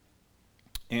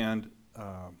And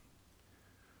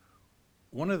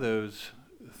one of those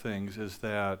things is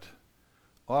that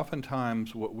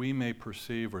oftentimes what we may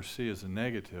perceive or see as a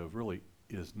negative really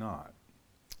is not.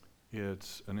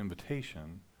 It's an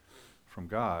invitation from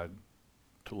God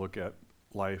to look at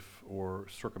life or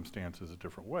circumstances a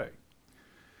different way.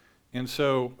 And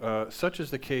so such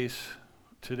is the case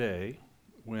today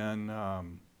when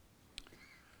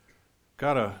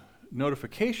got a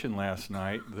notification last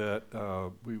night that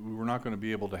we were not going to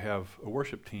be able to have a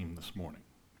worship team this morning.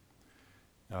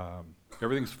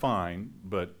 Everything's fine,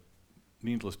 but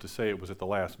needless to say, it was at the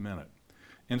last minute.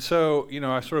 And so,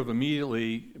 I sort of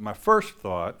immediately, my first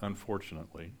thought,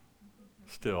 unfortunately,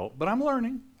 still, but I'm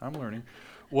learning,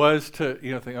 was to,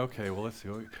 think, okay, well, let's see.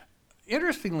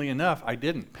 Interestingly enough, I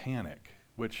didn't panic,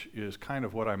 which is kind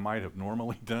of what I might have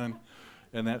normally done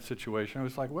in that situation. I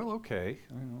was like, well, okay,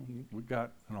 we've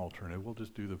got an alternative. We'll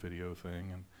just do the video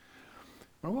thing. And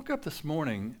when I woke up this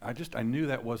morning, I knew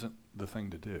that wasn't the thing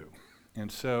to do.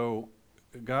 And so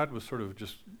God was sort of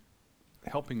just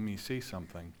helping me see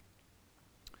something.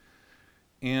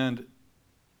 And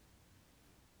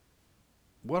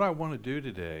what I want to do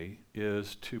today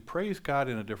is to praise God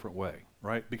in a different way,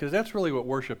 right? Because that's really what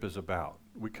worship is about.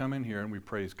 We come in here and we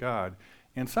praise God,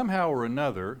 and somehow or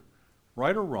another,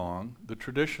 right or wrong, the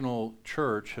traditional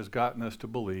church has gotten us to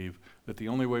believe that the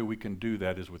only way we can do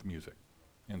that is with music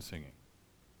and singing,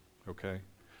 okay?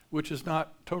 Which is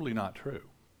totally not true.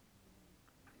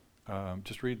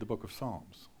 Just read the book of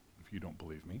Psalms, if you don't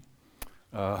believe me.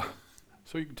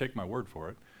 So you can take my word for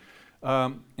it.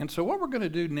 And so what we're going to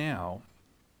do now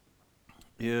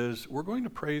is we're going to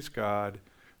praise God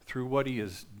through what he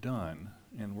has done,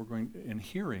 and we're going and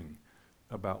hearing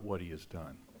about what he has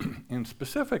done. And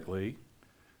specifically,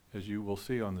 as you will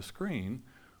see on the screen,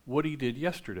 what he did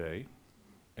yesterday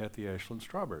at the Ashland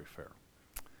Strawberry Fair.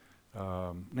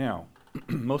 Now,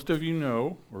 most of you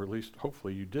know, or at least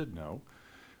hopefully you did know,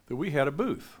 that we had a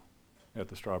booth at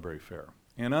the Strawberry Fair.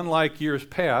 And unlike years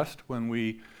past, when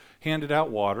we handed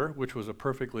out water, which was a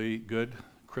perfectly good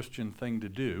Christian thing to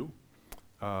do,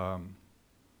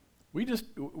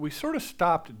 we sort of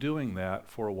stopped doing that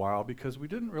for a while because we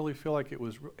didn't really feel like it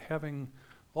was having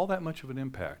all that much of an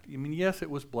impact. I mean, yes, it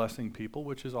was blessing people,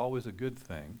 which is always a good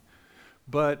thing,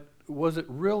 but was it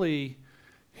really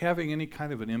having any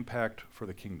kind of an impact for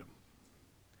the kingdom?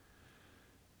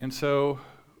 And so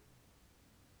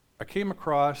I came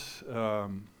across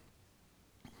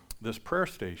this prayer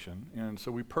station, and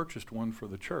so we purchased one for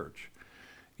the church.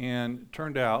 And it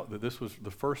turned out that this was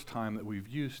the first time that we've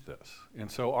used this. And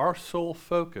so our sole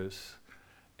focus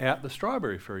at the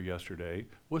Strawberry Fair yesterday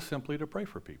was simply to pray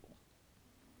for people.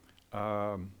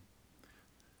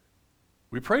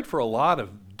 We prayed for a lot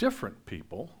of different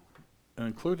people,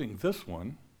 including this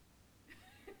one.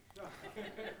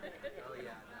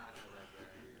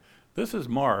 This is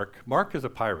Mark. Mark is a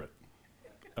pirate.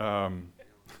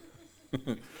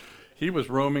 He was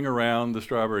roaming around the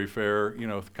Strawberry Fair,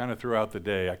 kind of throughout the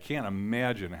day. I can't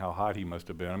imagine how hot he must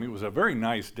have been. I mean, it was a very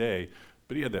nice day,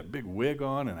 but he had that big wig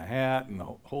on and a hat and the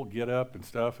whole get-up and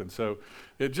stuff, and so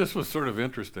it just was sort of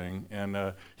interesting. And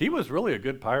he was really a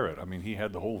good pirate. I mean, he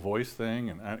had the whole voice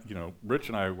thing, and Rich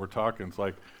and I were talking. It's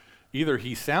like either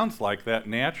he sounds like that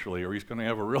naturally, or he's going to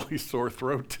have a really sore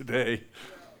throat today.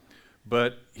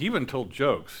 But he even told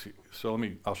jokes. So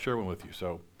I'll share one with you.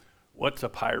 So, what's a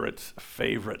pirate's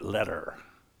favorite letter?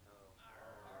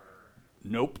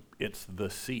 Nope, it's the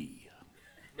C.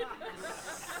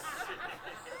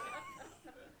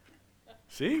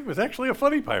 See, he was actually a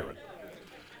funny pirate.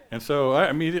 And so I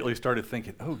immediately started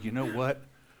thinking, oh, you know what?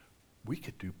 We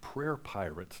could do prayer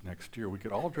pirates next year. We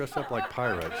could all dress up like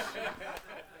pirates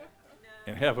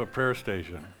and have a prayer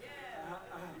station.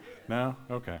 No?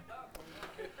 Okay.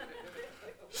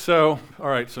 So, all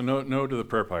right, so no to the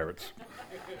prayer pirates.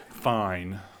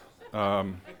 Fine.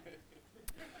 And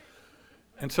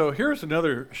so here's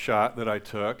another shot that I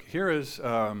took. Here is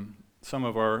some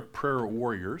of our prayer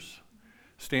warriors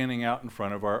standing out in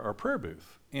front of our prayer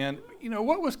booth. And,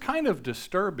 what was kind of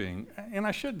disturbing, and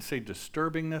I shouldn't say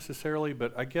disturbing necessarily,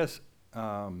 but I guess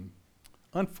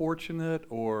unfortunate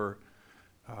or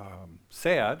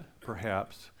sad,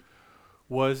 perhaps,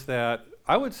 was that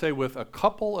I would say with a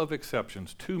couple of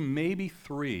exceptions, 2, maybe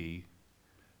 3,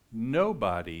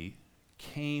 nobody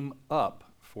came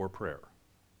up for prayer.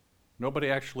 Nobody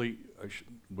actually,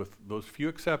 with those few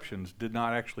exceptions, did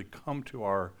not actually come to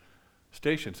our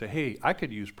station and say, hey, I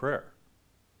could use prayer.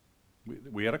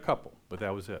 We had a couple, but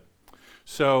that was it.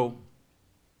 So,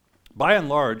 by and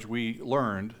large, we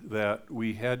learned that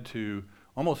we had to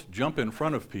almost jump in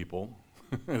front of people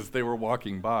as they were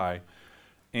walking by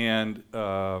and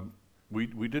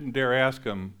we didn't dare ask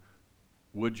them,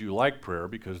 would you like prayer?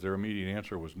 Because their immediate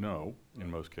answer was no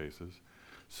in most cases.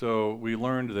 So we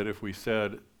learned that if we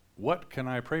said, what can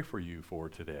I pray for you for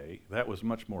today? That was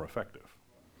much more effective.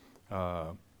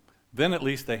 Then at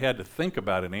least they had to think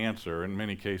about an answer. In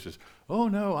many cases, oh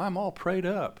no, I'm all prayed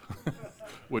up,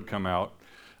 would come out.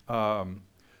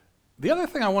 The other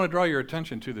thing I want to draw your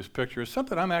attention to this picture is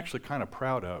something I'm actually kind of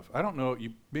proud of. I don't know,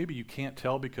 maybe you can't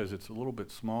tell because it's a little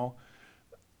bit small.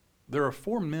 There are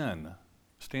 4 men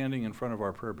standing in front of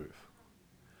our prayer booth.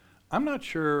 I'm not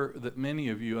sure that many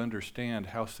of you understand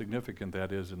how significant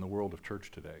that is in the world of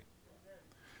church today.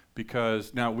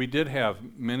 Because now we did have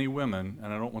many women,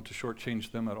 and I don't want to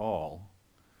shortchange them at all,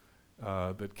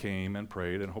 that came and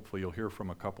prayed, and hopefully you'll hear from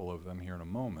a couple of them here in a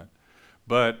moment.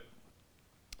 But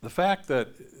the fact that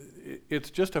it's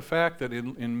just a fact that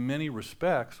in many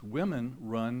respects, women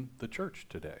run the church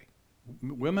today.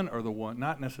 Women are the one,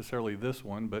 not necessarily this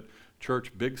one, but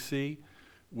church big C.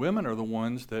 Women are the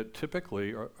ones that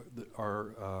typically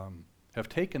have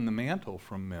taken the mantle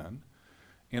from men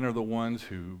and are the ones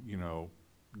who,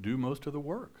 do most of the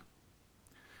work.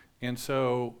 And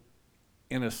so,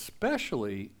 and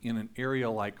especially in an area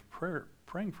like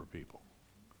praying for people.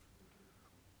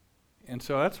 And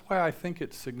so that's why I think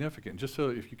it's significant. Just so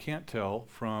if you can't tell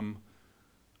from,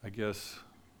 I guess,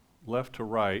 left to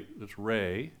right, it's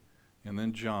Ray, and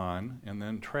then John, and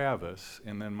then Travis,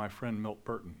 and then my friend Milt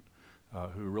Burton,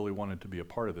 who really wanted to be a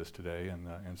part of this today,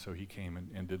 and so he came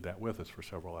and did that with us for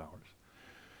several hours.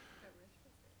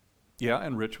 Yeah,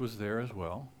 and Rich was there as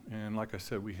well. And like I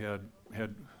said, we had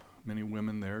many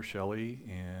women there, Shelley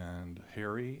and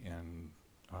Harry and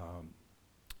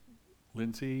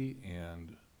Lindsay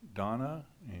and Donna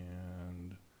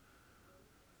and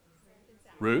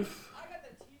Ruth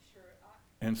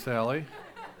and Sally.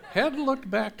 Hadn't looked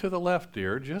back to the left,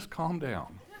 dear. Just calm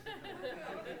down.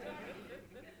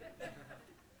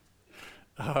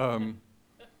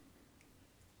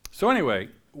 So anyway,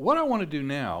 what I want to do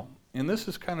now, and this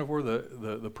is kind of where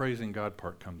the praising God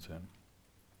part comes in,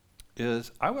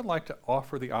 is I would like to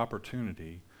offer the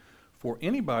opportunity for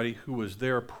anybody who was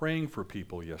there praying for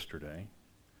people yesterday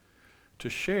to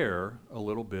share a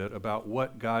little bit about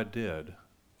what God did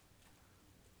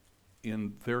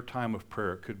in their time of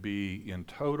prayer. It could be in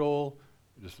total,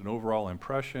 just an overall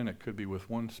impression. It could be with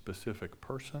one specific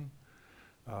person.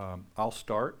 I'll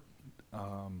start.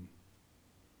 I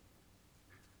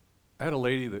had a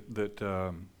lady that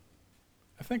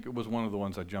I think it was one of the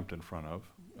ones I jumped in front of.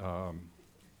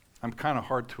 I'm kind of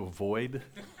hard to avoid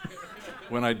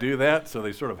when I do that, so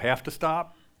they sort of have to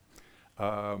stop.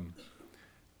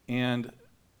 And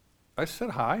I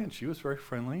said hi, and she was very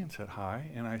friendly and said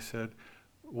hi, and I said,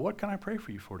 what can I pray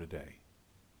for you for today?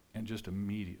 And just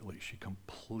immediately, she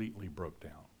completely broke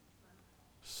down,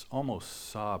 almost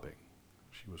sobbing.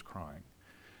 She was crying.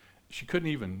 She couldn't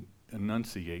even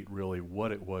enunciate really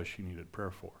what it was she needed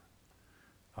prayer for.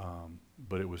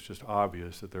 But it was just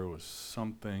obvious that there was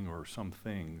something or some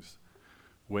things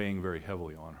weighing very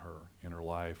heavily on her in her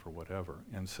life or whatever.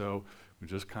 And so we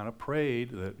just kind of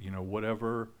prayed that,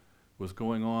 whatever was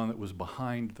going on that was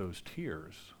behind those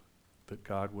tears, that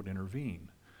God would intervene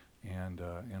and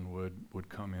would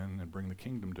come in and bring the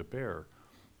kingdom to bear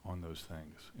on those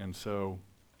things. And so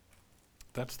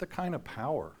that's the kind of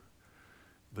power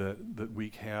that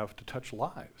we have to touch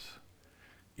lives.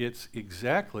 It's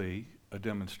exactly a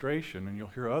demonstration, and you'll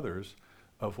hear others,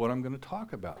 of what I'm going to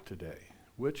talk about today,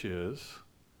 which is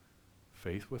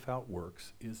faith without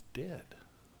works is dead.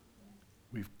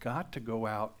 We've got to go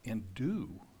out and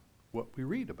do what we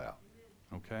read about,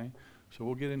 okay? So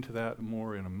we'll get into that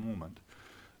more in a moment.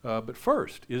 But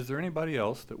first, is there anybody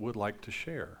else that would like to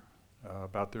share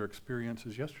about their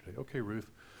experiences yesterday? Okay, Ruth,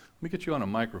 let me get you on a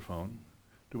microphone.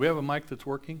 Do we have a mic that's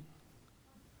working?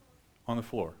 On the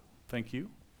floor. Thank you.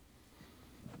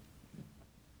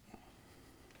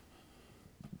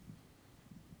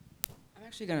 I'm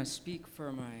actually going to speak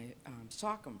for my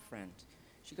Sockham friend.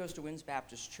 She goes to Winds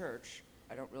Baptist Church.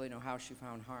 I don't really know how she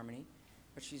found Harmony,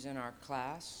 but she's in our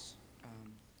class,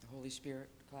 the Holy Spirit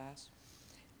class.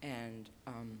 And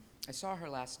I saw her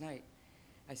last night.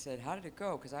 I said, how did it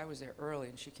go? Because I was there early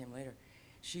and she came later.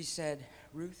 She said,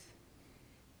 Ruth,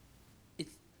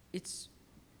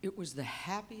 it was the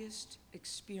happiest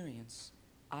experience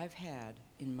I've had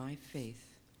in my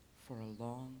faith for a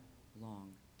long, long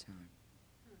time.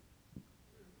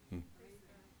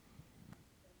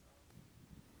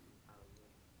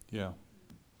 Yeah.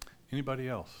 Anybody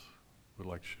else would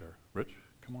like to share? Rich,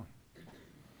 come on.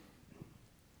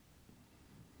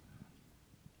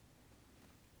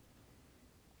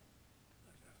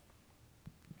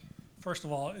 First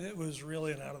of all, it was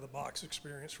really an out-of-the-box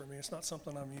experience for me. It's not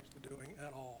something I'm used to doing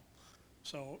at all.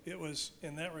 So it was,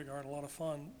 in that regard, a lot of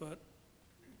fun. But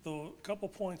the couple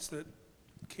points that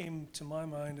came to my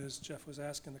mind as Jeff was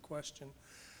asking the question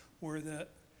were that,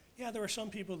 yeah, there were some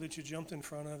people that you jumped in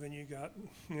front of and you got,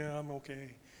 yeah, I'm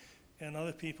okay. And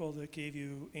other people that gave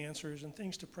you answers and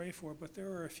things to pray for. But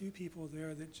there were a few people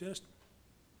there that just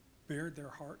bared their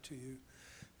heart to you.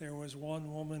 There was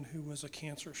one woman who was a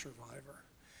cancer survivor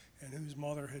and whose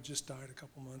mother had just died a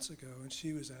couple months ago, and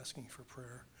she was asking for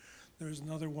prayer. There was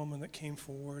another woman that came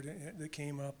forward, that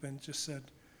came up and just said,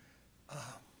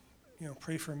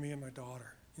 pray for me and my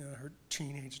daughter. Her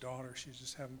teenage daughter, she's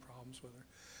just having problems with her.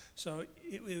 So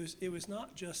it was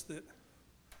not just that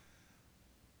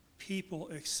people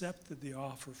accepted the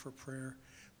offer for prayer,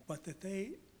 but that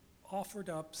they offered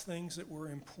up things that were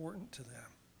important to them.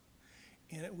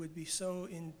 And it would be so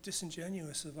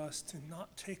disingenuous of us to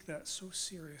not take that so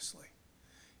seriously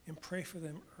and pray for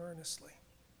them earnestly.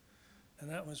 And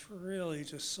that was really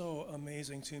just so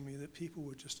amazing to me that people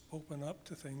would just open up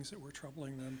to things that were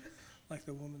troubling them, like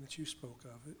the woman that you spoke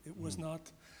of. That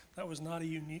was not a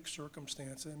unique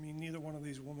circumstance. I mean, neither one of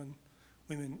these women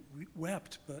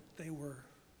wept, but they were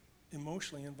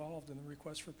emotionally involved in the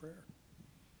request for prayer.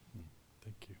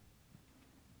 Thank you.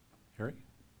 Harry?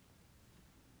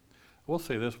 I will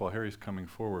say this while Harry's coming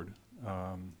forward.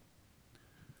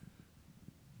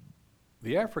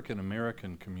 The African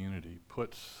American community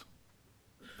puts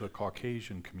the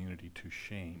Caucasian community to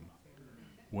shame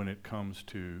when it comes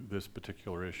to this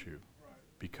particular issue,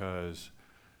 because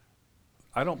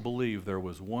I don't believe there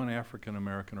was one African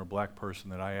American or black person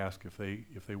that I asked if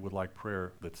they would like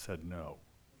prayer that said no.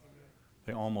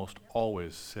 They almost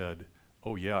always said,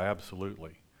 oh yeah,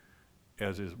 absolutely.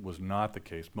 As was not the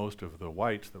case. Most of the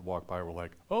whites that walked by were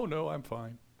like, oh no, I'm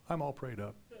fine. I'm all prayed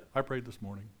up. I prayed this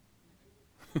morning.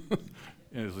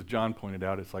 And as John pointed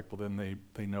out, it's like, well, then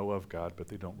they know of God, but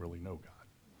they don't really know God.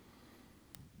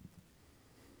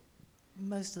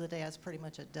 Most of the day I was pretty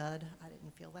much a dud. I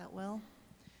didn't feel that well.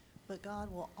 But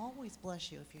God will always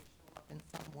bless you if you show up in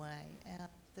some way. And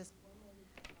this woman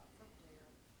for prayer,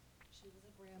 she was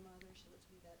a grandmother. She looked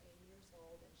to be about 80 years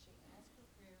old, and she asked for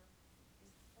prayer.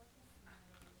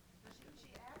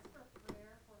 She asked for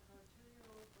prayer for her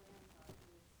 2-year-old grandson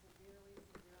who is severely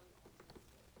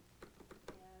autistic.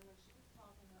 And when she was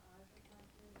talking, her eyes were kind of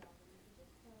tearing up, and you could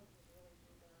just tell it was really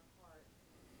deep in her heart.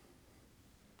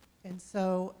 And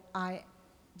so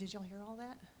did y'all hear all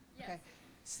that? Yes. Okay.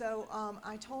 So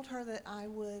I told her that I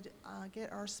would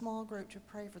get our small group to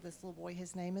pray for this little boy.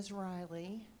 His name is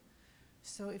Riley.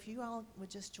 So if you all would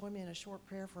just join me in a short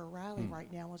prayer for Riley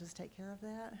right now, we'll just take care of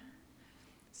that.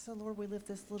 So Lord, we lift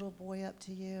this little boy up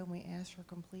to you, and we ask for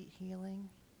complete healing.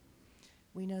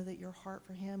 We know that your heart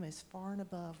for him is far and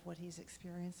above what he's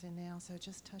experiencing now. So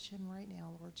just touch him right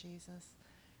now, Lord Jesus,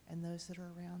 and those that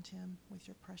are around him with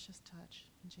your precious touch.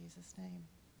 In Jesus' name.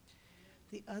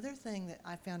 The other thing that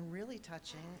I found really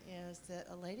touching is that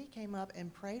a lady came up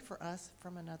and prayed for us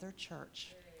from another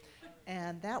church.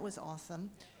 And that was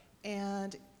awesome.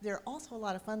 And there are also a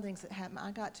lot of fun things that happened.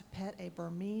 I got to pet a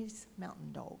Burmese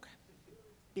mountain dog.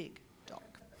 Big dog.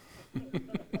 Can I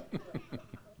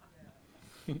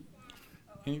speak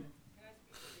to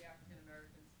the African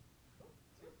Americans?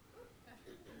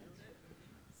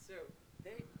 So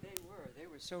they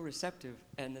were so receptive,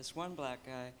 and this one black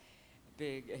guy,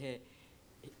 big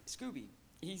Scooby,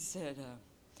 he said,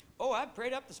 "Oh, I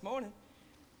prayed up this morning."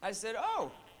 I said,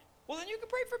 "Oh, well then you can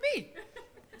pray for me."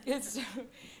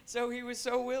 So he was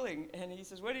so willing, and he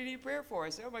says, "What did he pray for?" I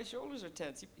said, "Oh, my shoulders are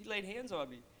tense." He laid hands on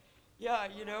me. Yeah,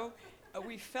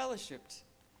 we fellowshipped,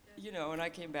 and I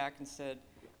came back and said,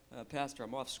 "Pastor,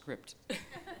 I'm off script."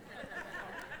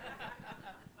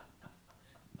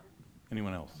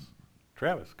 Anyone else?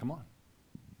 Travis, come on.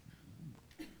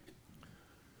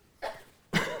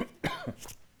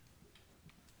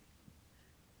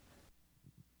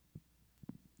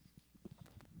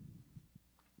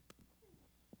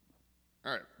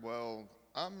 All right, well,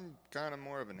 I'm kind of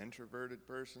more of an introverted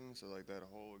person, so like that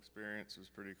whole experience was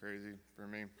pretty crazy for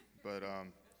me. But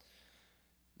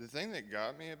the thing that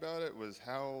got me about it was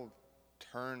how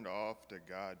turned off to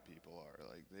God people are.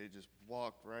 Like they just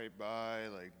walked right by,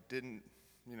 like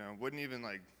wouldn't even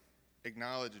like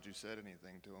acknowledge that you said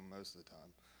anything to them most of the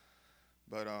time.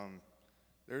 But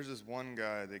there's this one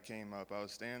guy that came up. I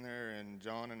was standing there, and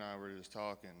John and I were just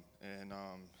talking, and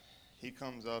he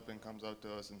comes up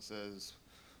to us and says,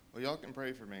 "Well, y'all can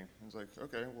pray for me." I was like,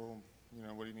 "Okay, well,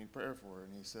 what do you need prayer for?"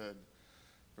 And he said,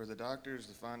 "For the doctors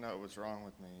to find out what's wrong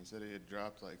with me." He said he had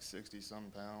dropped like 60-some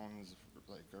pounds,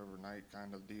 like overnight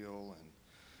kind of deal, and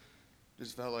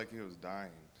just felt like he was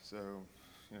dying. So,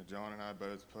 John and I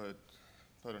both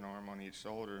put an arm on each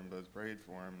shoulder and both prayed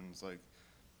for him. And it's like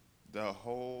the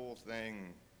whole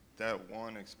thing, that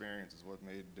one experience is what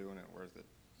made doing it worth it.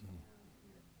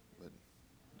 But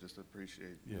just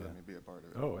appreciate you letting me be a part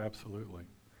of it. Oh, absolutely.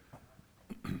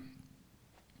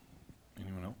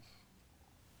 Anyone else?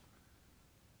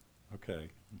 Okay.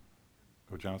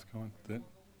 Oh, John's going? Then?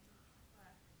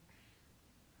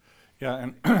 Yeah,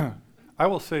 and I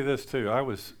will say this too. I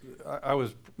was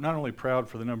not only proud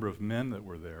for the number of men that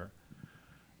were there,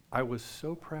 I was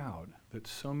so proud that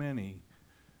so many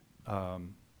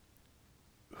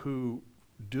who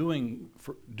doing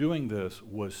this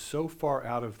was so far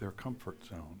out of their comfort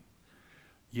zone,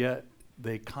 yet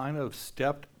they kind of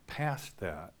stepped past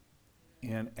that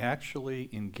and actually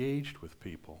engaged with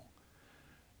people.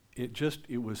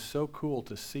 It was so cool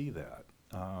to see that.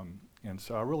 And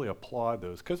so I really applaud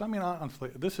those, because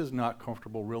honestly, this is not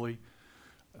comfortable really.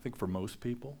 I think for most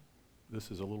people,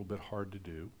 this is a little bit hard to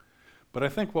do. But I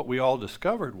think what we all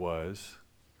discovered was,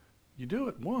 you do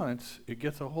it once, it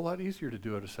gets a whole lot easier to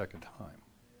do it a second time.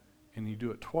 And you do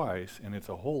it twice, and it's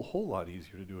a whole lot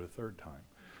easier to do it a third time.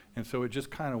 And so it just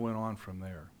kind of went on from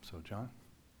there. So, John?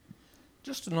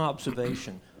 Just an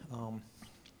observation.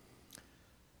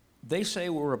 They say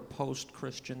we're a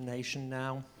post-Christian nation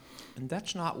now, and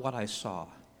that's not what I saw.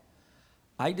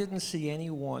 I didn't see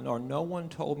anyone, or no one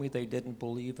told me they didn't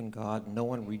believe in God. No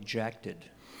one rejected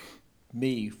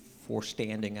me for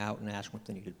standing out and asking if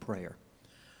they needed prayer.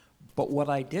 But what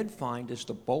I did find is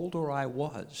the bolder I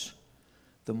was,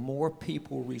 the more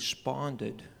people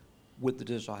responded with the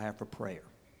desire for prayer.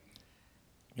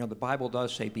 The Bible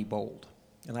does say be bold,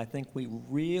 and I think we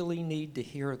really need to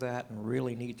hear that and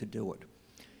really need to do it.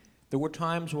 There were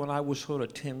times when I was sort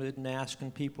of timid and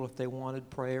asking people if they wanted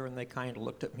prayer, and they kind of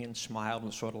looked at me and smiled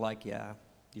and sort of like, yeah,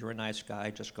 you're a nice guy,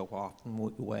 just go off and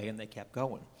move away, and they kept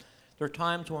going. There are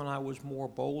times when I was more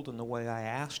bold in the way I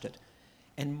asked it,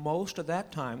 and most of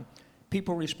that time,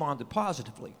 people responded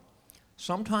positively.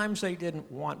 Sometimes they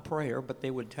didn't want prayer, but they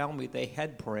would tell me they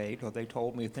had prayed, or they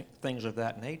told me things of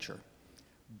that nature.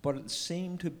 But it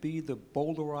seemed to be the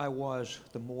bolder I was,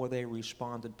 the more they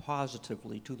responded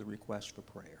positively to the request for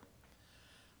prayer.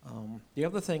 The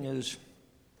other thing is,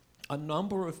 a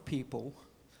number of people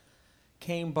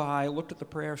came by, looked at the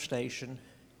prayer station,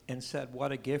 and said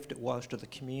what a gift it was to the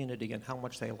community and how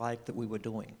much they liked that we were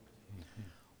doing.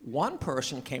 One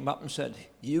person came up and said,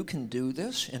 "You can do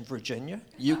this in Virginia?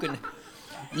 You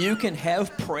can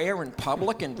have prayer in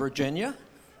public in Virginia?"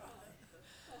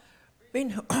 I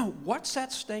mean, what's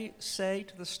that say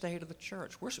to the state of the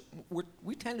church?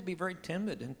 We tend to be very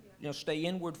timid and stay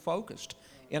inward focused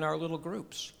in our little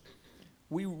groups.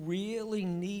 We really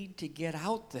need to get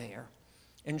out there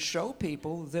and show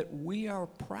people that we are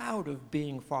proud of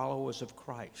being followers of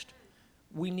Christ.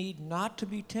 We need not to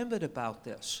be timid about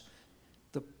this.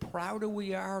 The prouder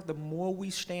we are, the more we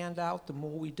stand out, the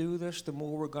more we do this, the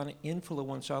more we're going to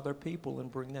influence other people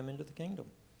and bring them into the kingdom.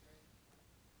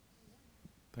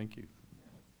 Thank you.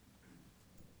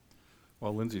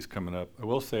 While Lindsay's coming up, I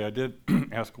will say I did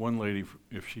ask one lady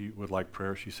if she would like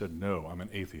prayer. She said, "No, I'm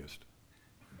an atheist,"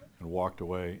 and walked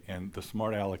away. And the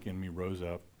smart aleck in me rose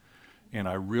up, and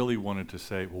I really wanted to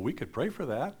say, well, we could pray for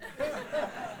that.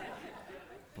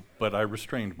 But I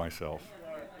restrained myself.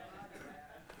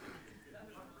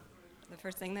 The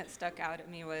first thing that stuck out at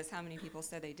me was how many people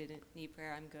said they didn't need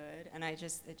prayer. I'm good, and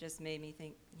it just made me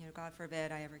think, God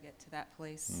forbid I ever get to that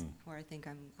place where I think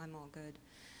I'm all good.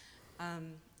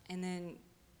 And then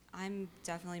I'm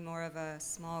definitely more of a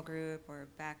small group or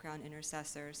background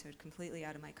intercessor, so completely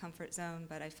out of my comfort zone.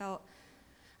 But I felt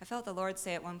the Lord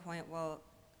say at one point, well,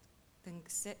 then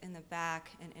sit in the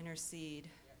back and intercede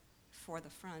for the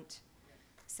front.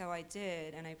 So I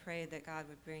did, and I prayed that God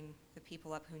would bring the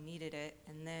people up who needed it.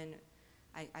 And then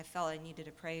I felt I needed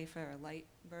to pray for a light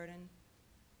burden,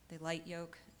 the light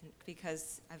yoke,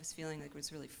 because I was feeling like it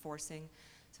was really forcing.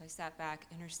 So I sat back,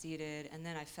 interceded, and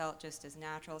then I felt just as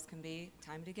natural as can be,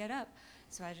 time to get up.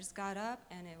 So I just got up,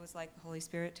 and it was like the Holy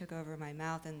Spirit took over my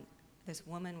mouth, and this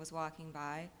woman was walking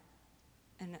by,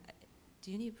 and,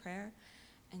 "Do you need prayer?"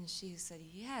 And she said,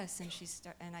 "Yes,"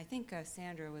 and I think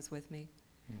Sandra was with me,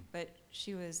 but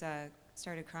she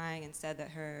started crying and said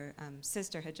that her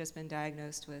sister had just been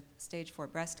diagnosed with stage 4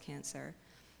 breast cancer,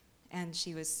 and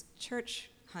she was church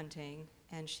hunting,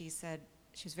 and she said,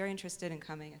 she was very interested in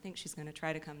coming. I think she's going to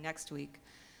try to come next week.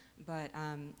 But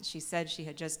she said she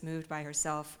had just moved by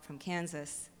herself from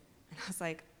Kansas. And I was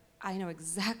like, I know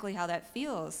exactly how that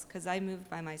feels, because I moved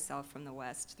by myself from the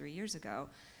West 3 years ago.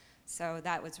 So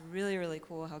that was really, really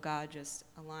cool how God just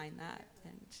aligned that.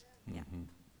 And yeah.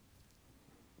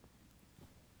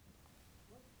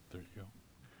 There you go.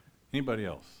 Anybody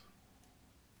else?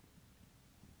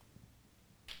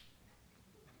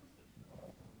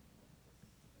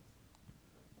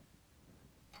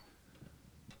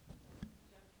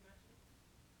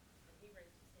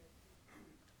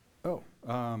 Oh,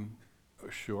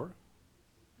 sure.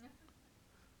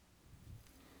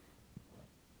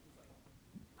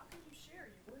 How can you share?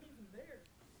 You weren't even there.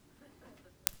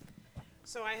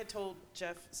 So I had told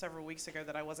Jeff several weeks ago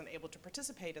that I wasn't able to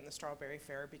participate in the Strawberry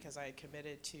Fair because I had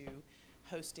committed to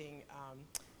hosting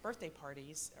birthday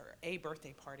parties, or a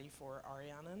birthday party for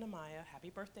Ariana and Amaya,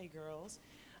 happy birthday girls,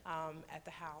 at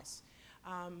the house.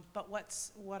 But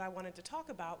what I wanted to talk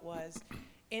about was,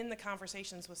 in the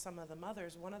conversations with some of the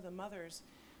mothers, one of the mothers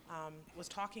was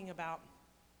talking about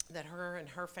that her and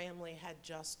her family had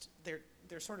just,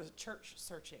 they're sort of church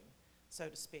searching, so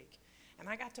to speak. And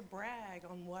I got to brag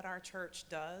on what our church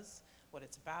does, what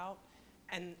it's about,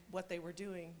 and what they were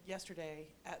doing yesterday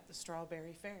at the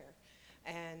Strawberry Fair.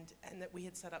 And that we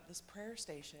had set up this prayer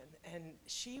station. And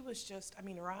she was just, I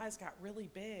mean, her eyes got really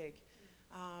big.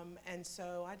 And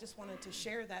so I just wanted to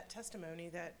share that testimony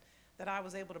that I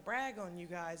was able to brag on you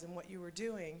guys and what you were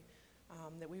doing,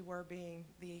 that we were being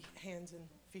the hands and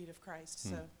feet of Christ.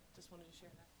 So just wanted to share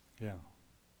that. Yeah.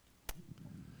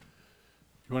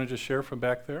 You want to just share from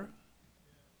back there?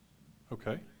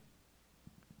 Okay.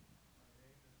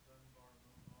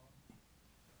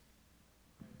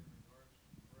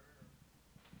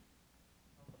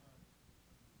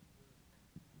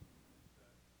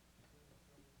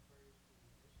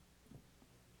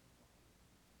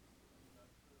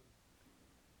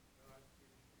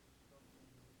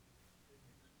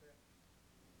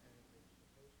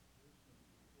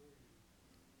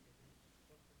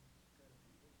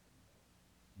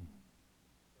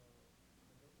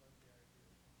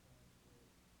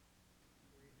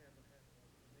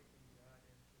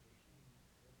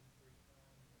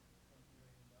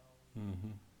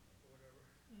 Mm-hmm.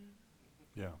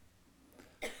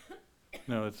 Yeah.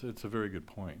 No, it's a very good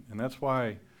point, and that's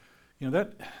why,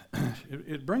 that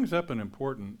it brings up an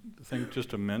important thing just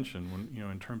to mention when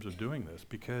in terms of doing this,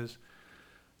 because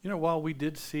while we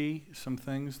did see some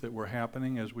things that were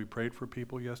happening as we prayed for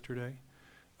people yesterday,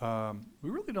 we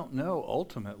really don't know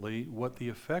ultimately what the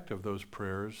effect of those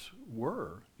prayers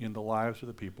were in the lives of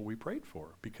the people we prayed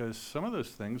for, because some of those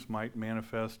things might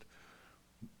manifest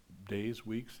days,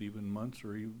 weeks, even months,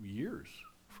 or years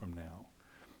from now.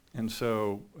 And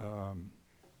so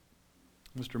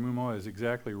Mr. Mumo is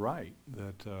exactly right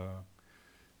that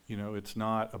it's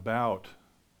not about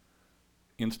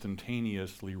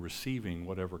instantaneously receiving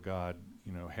whatever God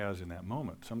has in that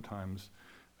moment. Sometimes,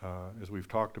 as we've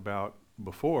talked about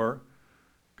before,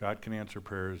 God can answer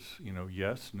prayers,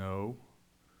 yes, no,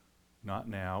 not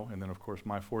now, and then of course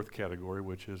my fourth category,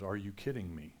 which is, are you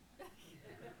kidding me?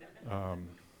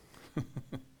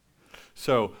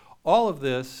 So all of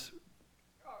this.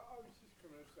 I was just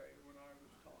going to say, when I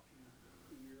was talking to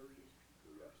the various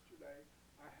people yesterday,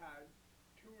 I had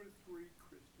 2 or 3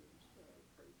 Christians that I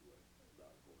prayed with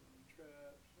about going on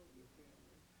trips or their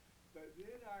family. But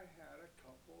then I had a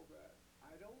couple that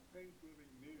I don't think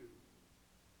really knew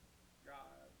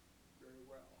God very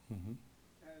well. Mm-hmm.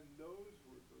 And those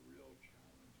were the real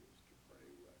challenges to pray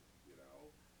with,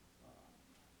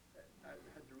 I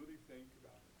had to really think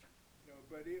about it,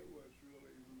 but it was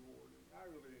really rewarding. I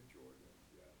really enjoyed it,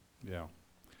 yeah. Yeah.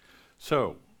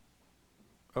 So,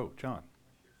 John.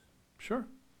 Sure.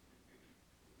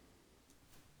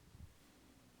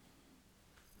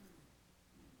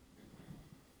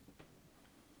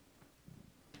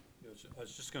 I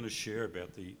was just going to share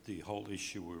about the whole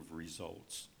issue of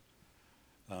results.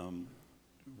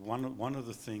 One of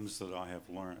the things that I have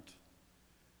learnt,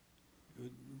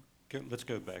 let's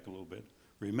go back a little bit.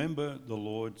 Remember, the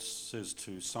Lord says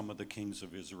to some of the kings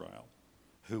of Israel,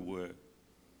 who were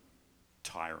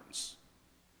tyrants,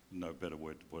 no better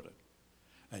word to put it,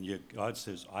 and yet God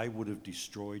says, I would have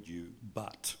destroyed you,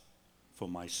 but for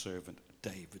my servant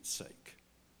David's sake.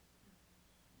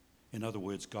 In other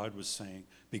words, God was saying,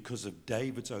 because of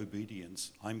David's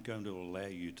obedience, I'm going to allow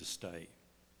you to stay.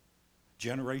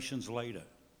 Generations later.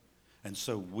 And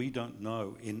so we don't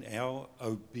know, in our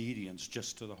obedience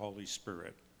just to the Holy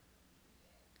Spirit,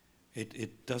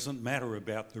 it doesn't matter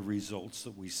about the results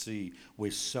that we see. We're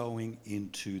sowing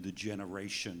into the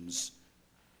generations,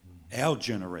 our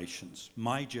generations,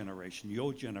 my generation,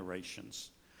 your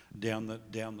generations, down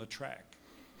the track.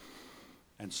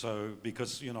 And so,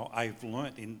 because, I've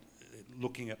learnt in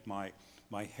looking at my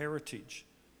heritage,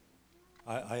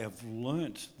 I have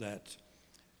learnt that,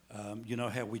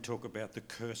 how we talk about the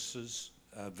curses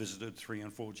visited 3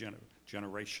 and 4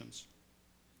 generations.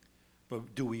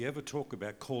 But do we ever talk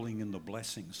about calling in the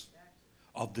blessings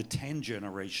of the 10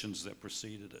 generations that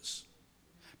preceded us?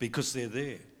 Because they're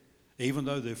there. Even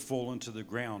though they've fallen to the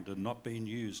ground and not being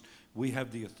used, we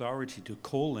have the authority to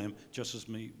call them just as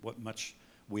much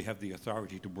we have the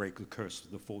authority to break the curse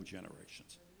of the 4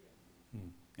 generations.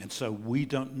 And so we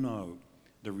don't know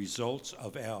the results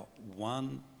of our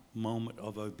one moment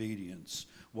of obedience,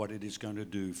 what it is going to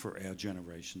do for our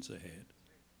generations ahead.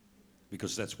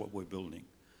 Because that's what we're building,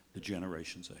 the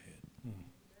generations ahead.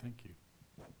 Thank you.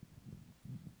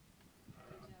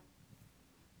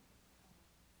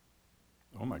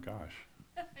 Oh my gosh.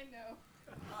 I know.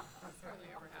 This hardly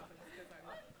ever happens because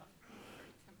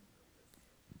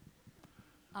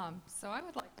I'm so I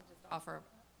would like to just offer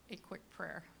a quick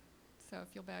prayer. So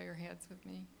if you'll bow your heads with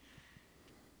me.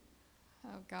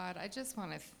 Oh God, I just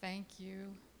want to thank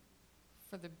you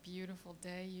for the beautiful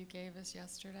day you gave us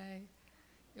yesterday.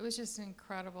 It was just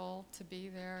incredible to be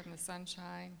there in the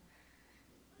sunshine.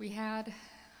 We had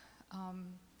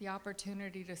the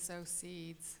opportunity to sow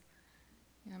seeds.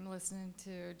 I'm listening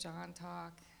to John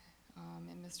talk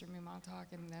and Mr. Mumon talk,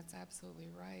 and that's absolutely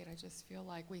right. I just feel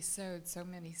like we sowed so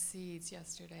many seeds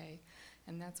yesterday,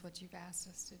 and that's what you've asked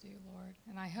us to do, Lord.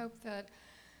 And I hope that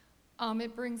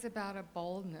it brings about a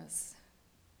boldness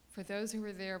for those who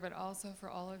were there, but also for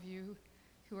all of you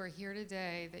who are here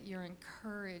today, that you're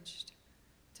encouraged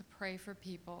to pray for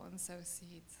people and sow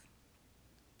seeds.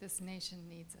 This nation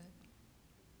needs it.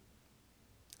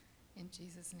 In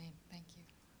Jesus' name, thank you.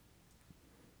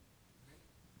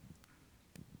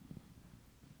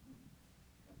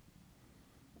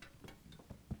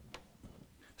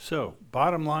 So,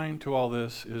 bottom line to all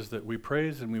this is that we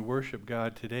praise and we worship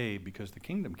God today because the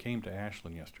kingdom came to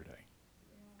Ashland yesterday.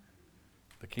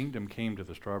 The kingdom came to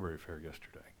the Strawberry Fair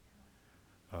yesterday.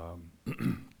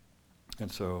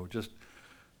 And so just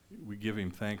we give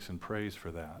him thanks and praise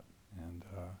for that. And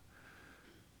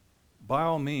by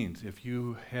all means, if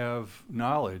you have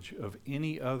knowledge of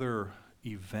any other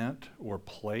event or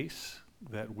place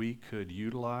that we could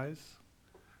utilize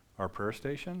our prayer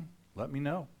station, let me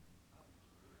know.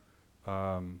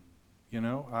 I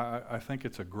think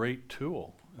it's a great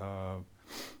tool.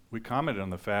 We commented on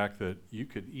the fact that you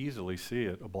could easily see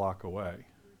it a block away.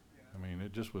 I mean,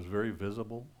 it just was very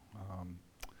visible.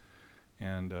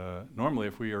 Normally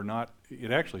if we are not,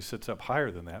 it actually sits up higher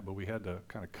than that, but we had to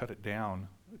kind of cut it down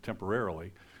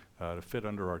temporarily to fit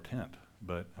under our tent.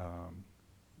 But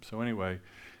so anyway,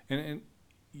 and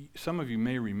some of you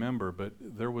may remember, but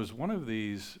there was one of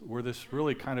these where this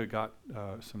really kind of got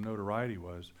some notoriety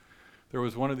was, there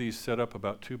was one of these set up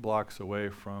about 2 blocks away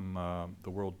from where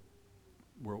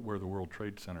the World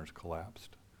Trade Centers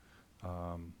collapsed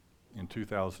in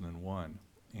 2001,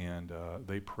 and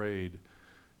they prayed.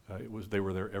 They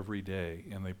were there every day,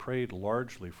 and they prayed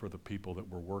largely for the people that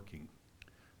were working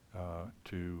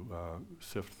to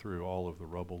sift through all of the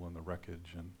rubble and the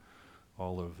wreckage and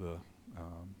all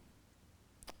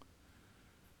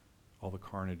the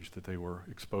carnage that they were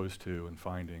exposed to and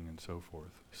finding and so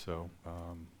forth. So.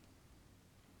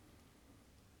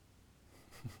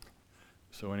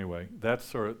 So anyway,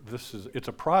 that's it's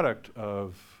a product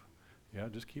of,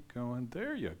 just keep going.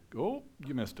 There you go.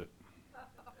 You missed it.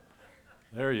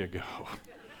 There you go.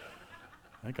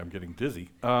 I think I'm getting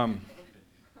dizzy.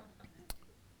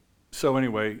 So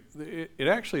anyway, it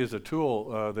actually is a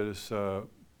tool that is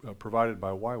provided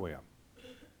by YWAM,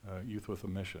 Youth with a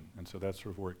Mission, and so that's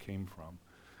sort of where it came from.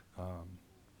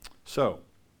 So,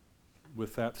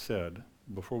 with that said,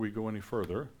 before we go any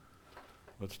further,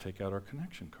 let's take out our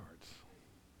connection cards.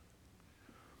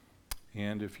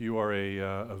 And if you are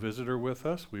a visitor with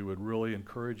us, we would really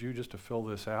encourage you just to fill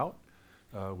this out.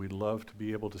 We'd love to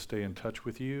be able to stay in touch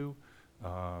with you,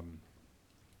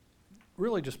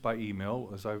 really just by email.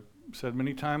 As I've said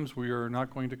many times, we are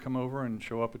not going to come over and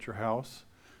show up at your house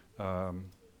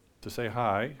to say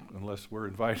hi, unless we're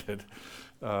invited.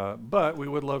 But we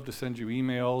would love to send you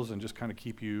emails and just kind of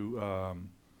keep you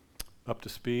up to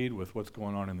speed with what's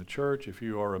going on in the church. If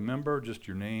you are a member, just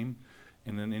your name,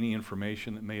 and then any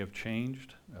information that may have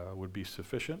changed would be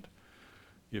sufficient.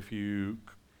 If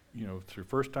it's your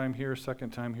first time here,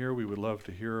 second time here, we would love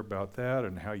to hear about that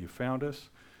and how you found us.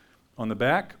 On the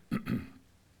back,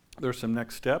 there's some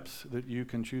next steps that you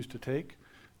can choose to take.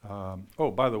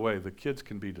 By the way, the kids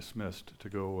can be dismissed to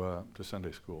go to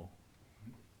Sunday school.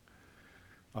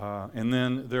 And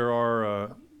then there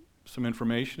are some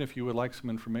information. If you would like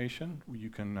some information, you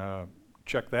can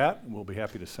check that, and we'll be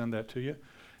happy to send that to you.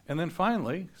 And then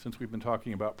finally, since we've been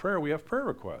talking about prayer, we have prayer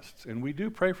requests. And we do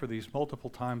pray for these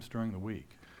multiple times during the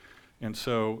week. And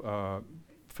so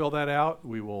fill that out.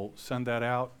 We will send that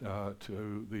out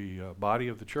to the body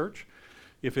of the church.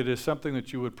 If it is something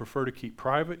that you would prefer to keep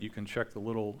private, you can check the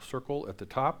little circle at the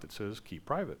top that says keep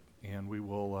private, and we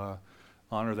will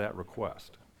honor that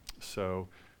request. So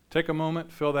take a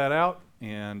moment, fill that out,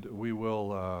 and we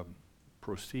will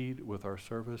proceed with our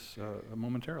service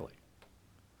momentarily.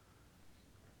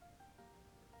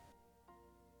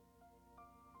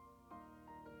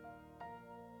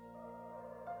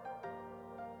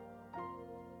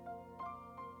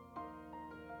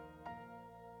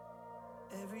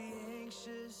 Every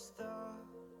anxious thought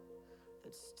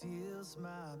that steals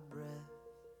my breath,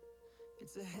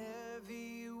 it's a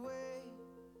heavy weight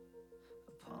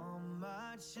upon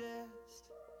my chest.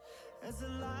 As I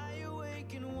lie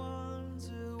awake and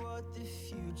wonder what the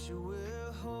future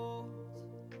will hold,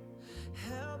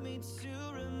 help me to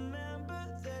remember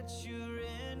that you're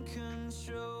in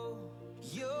control.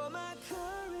 You're my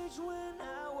courage when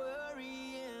I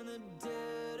worry in the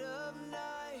dead of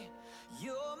night.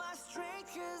 You're my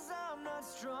strength 'cause I'm not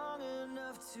strong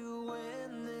enough to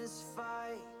win this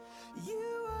fight.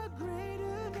 You are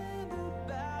greater than the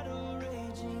battle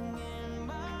raging in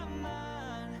my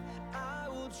mind. I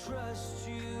will trust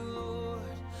you, Lord.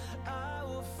 I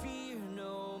will fear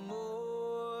no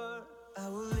more. I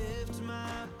will lift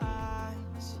my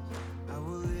eyes, I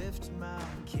will lift my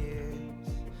cares,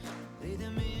 lay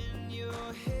them in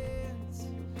your hands,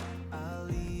 I'll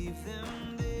leave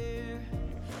them there.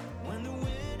 When the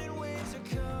wind and waves are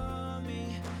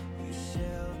coming, you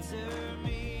shelter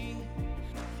me.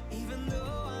 Even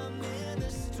though I'm in the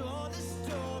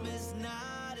storm is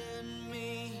not in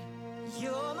me.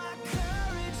 You're my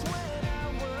courage when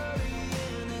I worry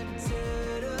in the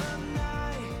dead of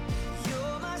night.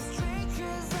 You're my strength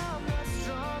 'cause I'm not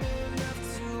strong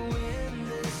enough to win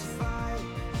this fight.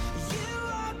 You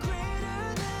are greater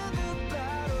than the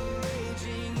battle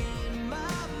raging in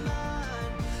my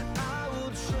mind. I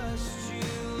will trust you,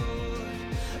 Lord.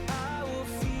 I will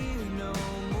fear no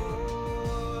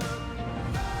more.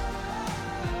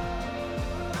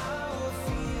 I will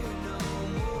fear no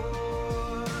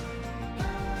more.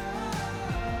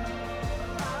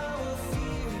 I will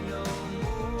fear no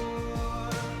more.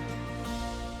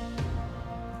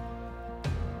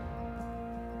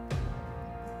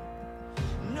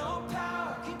 No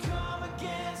power can come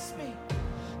against me,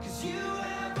 'cause you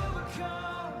have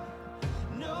overcome.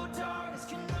 No darkness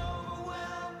can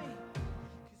overwhelm me.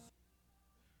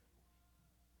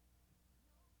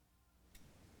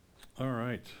 All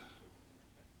right.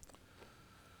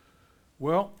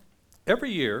 Well,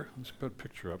 every year, let's put a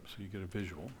picture up so you get a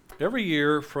visual. Every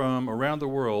year from around the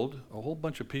world, a whole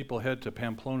bunch of people head to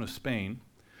Pamplona, Spain,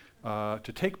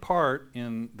 to take part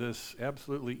in this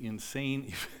absolutely insane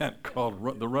event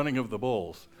called the Running of the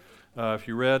Bulls. If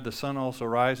you read The Sun Also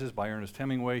Rises by Ernest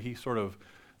Hemingway, he sort of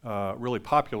really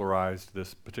popularized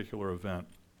this particular event.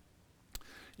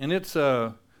 And it's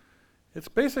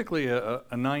basically a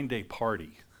 9-day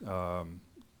party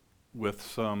with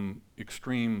some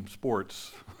extreme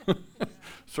sports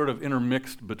sort of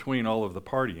intermixed between all of the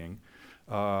partying.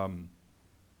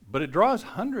 But it draws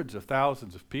hundreds of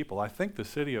thousands of people. I think the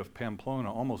city of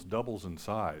Pamplona almost doubles in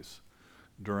size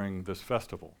during this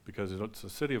festival because it's a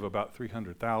city of about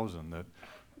 300,000 that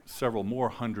several more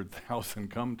 100,000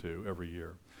 come to every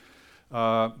year.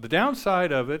 The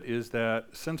downside of it is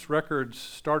that since records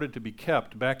started to be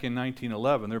kept back in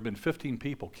 1911, there have been 15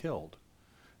 people killed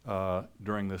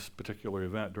during this particular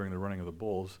event, during the Running of the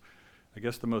Bulls. I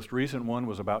guess the most recent one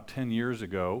was about 10 years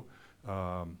ago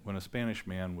when a Spanish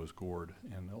man was gored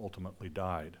and ultimately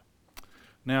died.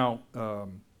 Now,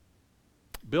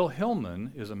 Bill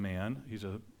Hillman is a man, he's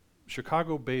a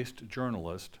Chicago-based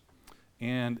journalist,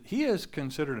 and he is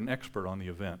considered an expert on the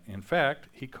event. In fact,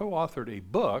 he co-authored a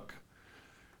book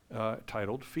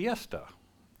titled Fiesta,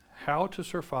 How to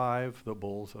Survive the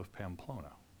Bulls of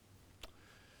Pamplona.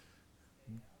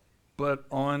 But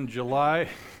on July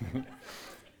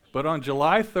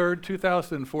 3rd,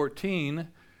 2014,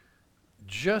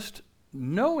 just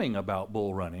knowing about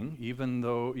bull running, even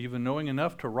knowing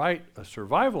enough to write a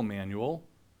survival manual,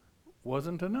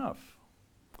 wasn't enough.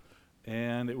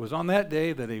 And it was on that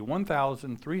day that a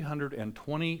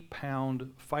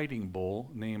 1,320-pound fighting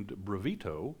bull named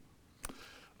Brevito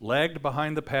lagged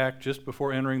behind the pack just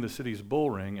before entering the city's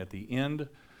bull ring at the end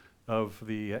of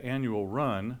the annual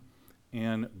run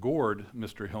and gored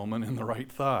Mr. Hillman in the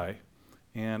right thigh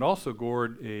and also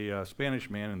gored a Spanish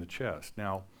man in the chest.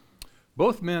 Now,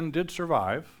 both men did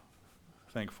survive,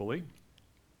 thankfully,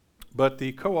 but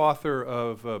the co-author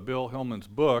of Bill Hillman's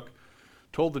book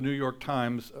told the New York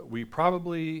Times, we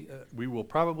will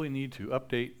probably need to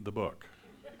update the book.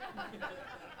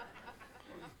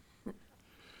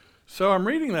 So I'm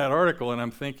reading that article and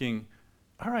I'm thinking,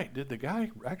 all right, did the guy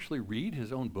actually read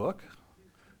his own book?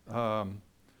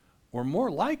 Or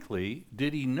more likely,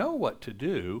 did he know what to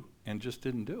do and just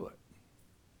didn't do it?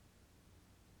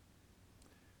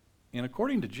 And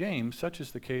according to James, such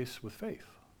is the case with faith.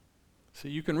 See,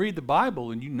 you can read the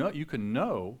Bible and you can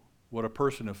know what a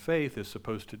person of faith is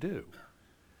supposed to do.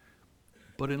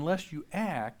 But unless you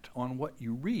act on what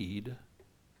you read,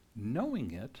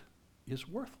 knowing it is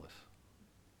worthless.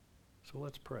 So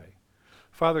let's pray.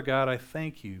 Father God, I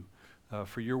thank you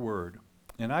for your word.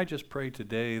 And I just pray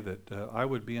today that I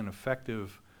would be an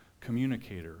effective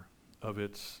communicator of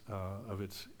its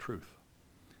truth.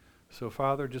 So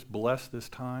Father, just bless this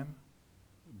time.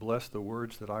 Bless the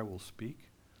words that I will speak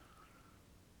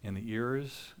and the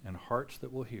ears and hearts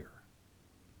that will hear.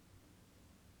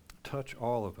 Touch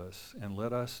all of us and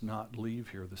let us not leave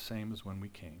here the same as when we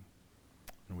came.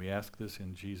 And we ask this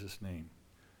in Jesus' name.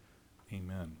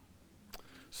 Amen.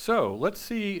 So let's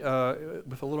see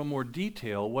with a little more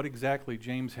detail what exactly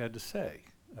James had to say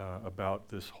about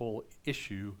this whole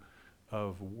issue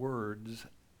of words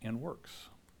and works.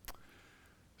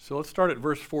 So let's start at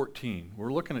verse 14.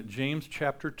 We're looking at James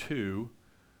chapter 2,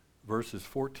 verses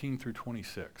 14 through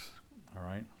 26. All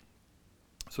right?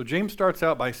 So James starts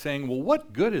out by saying, well,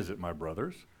 what good is it, my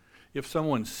brothers, if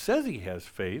someone says he has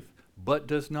faith but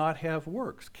does not have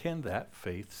works? Can that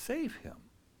faith save him?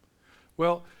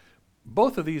 Well,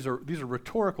 both of these are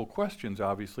rhetorical questions,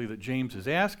 obviously, that James is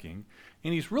asking,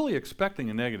 and he's really expecting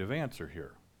a negative answer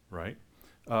here, right?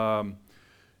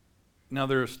 Now,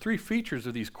 there's three features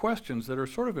of these questions that are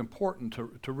sort of important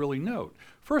to really note.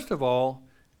 First of all,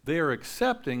 they are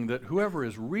accepting that whoever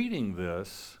is reading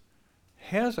this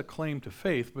has a claim to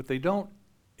faith, but they don't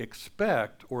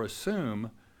expect or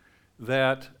assume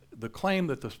that the claim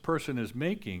that this person is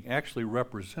making actually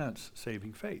represents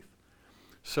saving faith.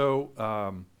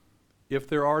 So, if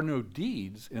there are no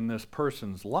deeds in this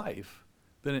person's life,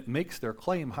 then it makes their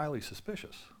claim highly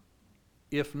suspicious,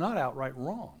 if not outright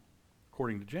wrong,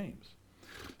 according to James.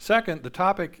 Second, the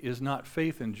topic is not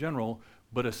faith in general,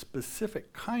 but a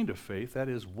specific kind of faith, that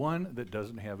is, one that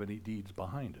doesn't have any deeds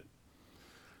behind it.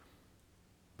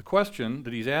 The question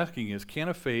that he's asking is, can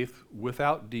a faith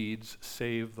without deeds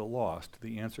save the lost?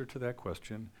 The answer to that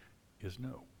question is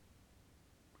no.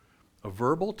 A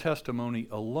verbal testimony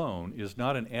alone is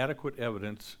not an adequate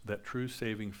evidence that true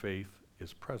saving faith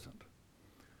is present.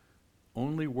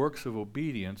 Only works of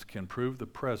obedience can prove the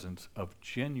presence of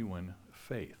genuine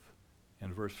faith.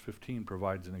 And verse 15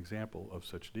 provides an example of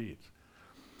such deeds.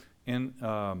 And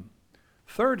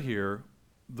third here,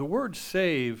 the word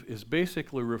save is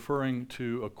basically referring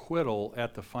to acquittal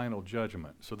at the final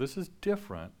judgment. So this is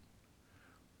different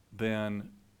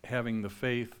than having the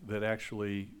faith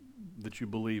that you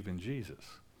believe in Jesus.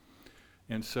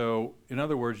 And so, in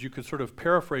other words, you could sort of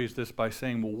paraphrase this by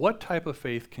saying, well, what type of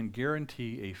faith can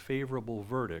guarantee a favorable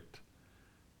verdict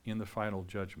in the final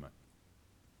judgment?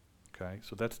 Okay,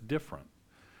 so that's different.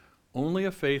 Only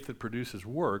a faith that produces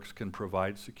works can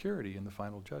provide security in the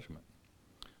final judgment,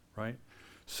 right?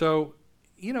 So,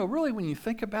 really when you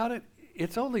think about it,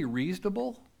 it's only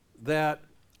reasonable that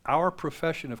our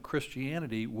profession of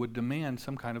Christianity would demand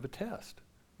some kind of a test.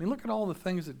 I mean, look at all the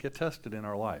things that get tested in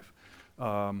our life.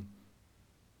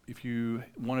 If you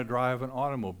want to drive an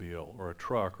automobile or a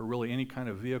truck or really any kind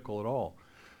of vehicle at all,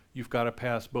 you've got to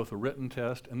pass both a written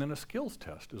test and then a skills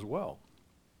test as well.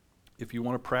 If you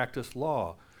want to practice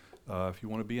law, if you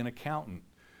want to be an accountant,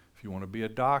 if you want to be a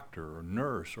doctor or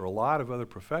nurse or a lot of other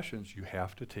professions, you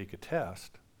have to take a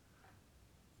test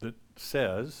that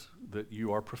says that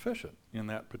you are proficient in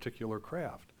that particular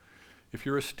craft. If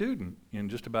you're a student in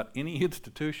just about any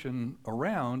institution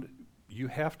around, you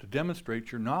have to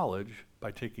demonstrate your knowledge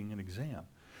by taking an exam.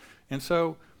 And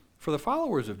so, for the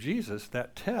followers of Jesus,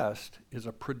 that test is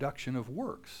a production of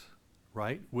works,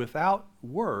 right? Without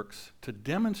works to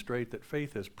demonstrate that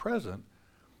faith is present,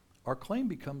 our claim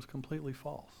becomes completely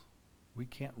false. We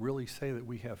can't really say that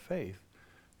we have faith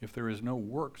if there is no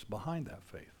works behind that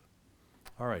faith.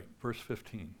 All right, verse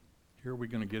 15. Here we're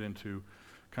going to get into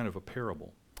kind of a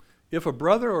parable. If a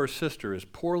brother or sister is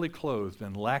poorly clothed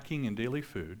and lacking in daily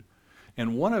food,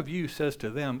 and one of you says to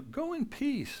them, "Go in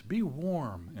peace, be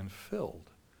warm and filled,"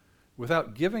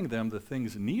 without giving them the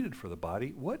things needed for the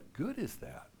body, what good is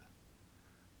that?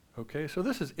 Okay, so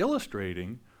this is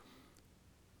illustrating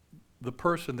the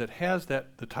person that has the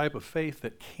type of faith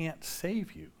that can't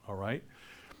save you, all right?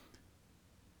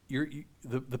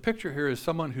 The picture here is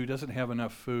someone who doesn't have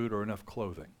enough food or enough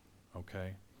clothing,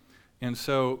 okay? And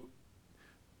so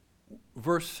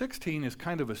verse 16 is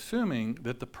kind of assuming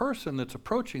that the person that's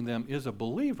approaching them is a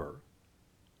believer,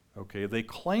 okay? They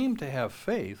claim to have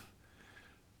faith,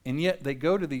 And yet they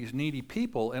go to these needy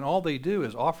people, and all they do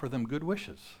is offer them good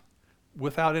wishes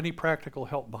without any practical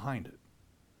help behind it.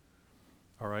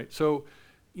 All right? So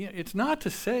it's not to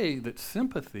say that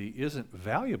sympathy isn't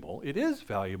valuable. It is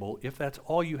valuable if that's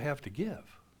all you have to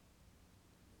give.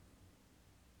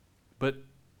 But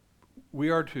we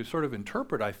are to sort of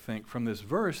interpret, I think, from this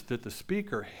verse that the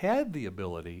speaker had the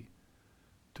ability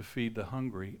to feed the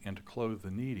hungry and to clothe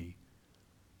the needy,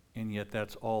 and yet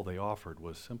that's all they offered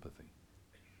was sympathy.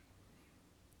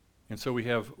 And so we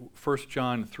have 1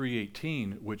 John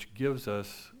 3:18, which gives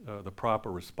us the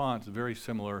proper response, very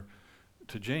similar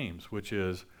to James, which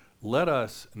is, let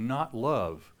us not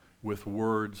love with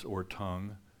words or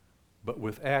tongue, but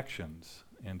with actions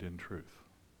and in truth.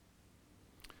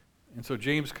 And so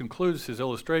James concludes his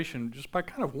illustration just by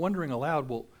kind of wondering aloud,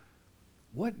 well,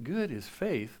 what good is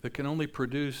faith that can only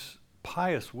produce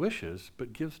pious wishes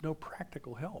but gives no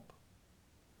practical help?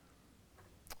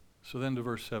 So then to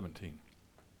verse 17.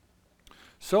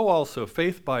 So also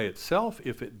faith by itself,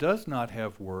 if it does not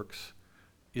have works,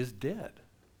 is dead.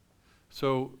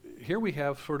 So here we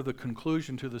have sort of the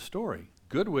conclusion to the story.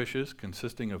 Good wishes,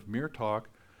 consisting of mere talk,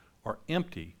 are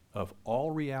empty of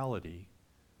all reality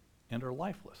and are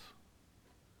lifeless.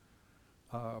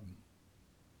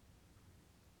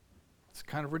 It's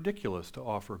kind of ridiculous to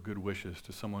offer good wishes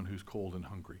to someone who's cold and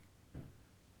hungry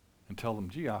and tell them,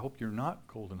 gee, I hope you're not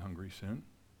cold and hungry soon,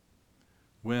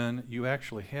 when you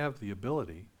actually have the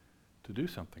ability to do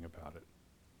something about it,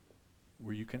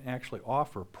 where you can actually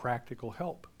offer practical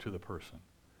help to the person.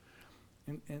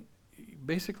 And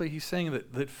basically he's saying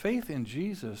that faith in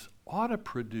Jesus ought to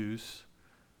produce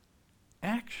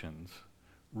actions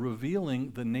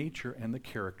revealing the nature and the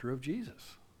character of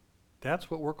Jesus. That's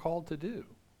what we're called to do,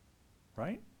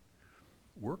 right?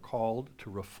 We're called to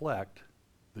reflect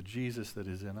the Jesus that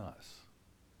is in us.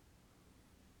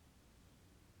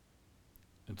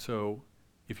 And so,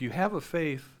 if you have a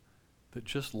faith that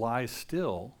just lies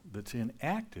still, that's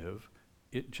inactive,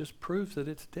 it just proves that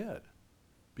it's dead.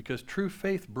 Because true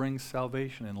faith brings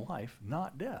salvation and life,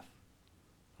 not death.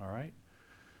 All right?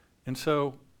 And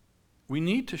so, we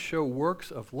need to show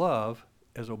works of love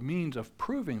as a means of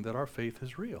proving that our faith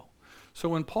is real. So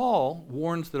when Paul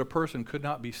warns that a person could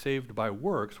not be saved by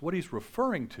works, what he's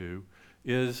referring to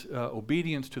is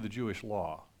obedience to the Jewish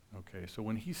law. Okay, so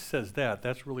when he says that,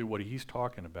 that's really what he's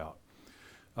talking about.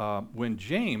 When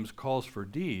James calls for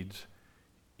deeds,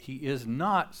 he is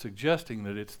not suggesting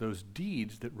that it's those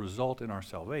deeds that result in our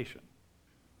salvation.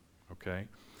 Okay?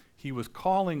 He was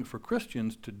calling for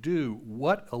Christians to do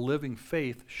what a living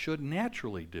faith should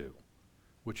naturally do,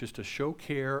 which is to show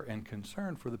care and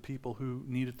concern for the people who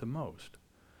need it the most.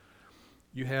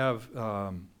 You have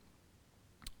a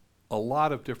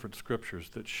lot of different scriptures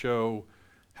that show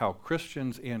how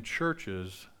Christians and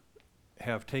churches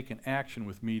have taken action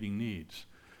with meeting needs.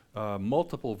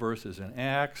 Multiple verses in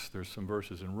Acts, there's some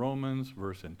verses in Romans,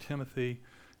 verse in Timothy,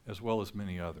 as well as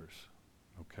many others.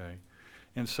 Okay?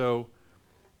 And so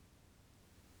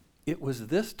it was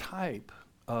this type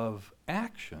of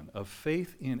action, of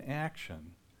faith in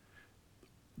action,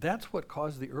 that's what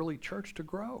caused the early church to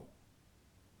grow.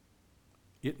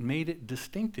 It made it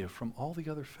distinctive from all the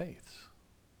other faiths.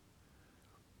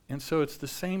 And so it's the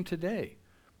same today.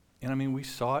 And I mean, we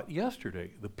saw it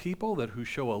yesterday. The people who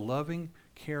show a loving,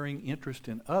 caring interest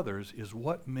in others is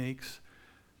what makes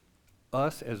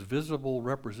us as visible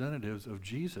representatives of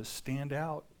Jesus stand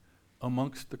out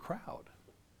amongst the crowd.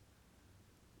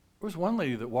 There was one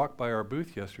lady that walked by our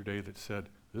booth yesterday that said,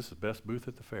 "This is the best booth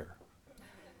at the fair."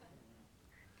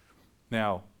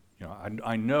 Now,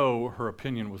 I know her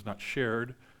opinion was not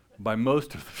shared by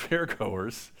most of the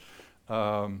fairgoers.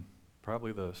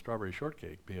 Probably the strawberry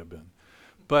shortcake may have been.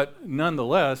 But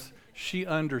nonetheless, she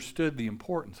understood the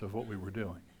importance of what we were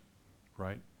doing,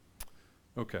 right?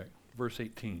 Okay, verse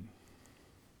 18.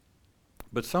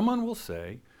 But someone will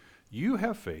say, "You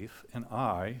have faith, and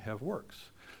I have works.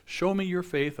 Show me your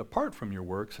faith apart from your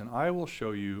works, and I will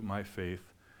show you my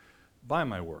faith by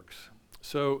my works."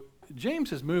 So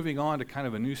James is moving on to kind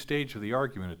of a new stage of the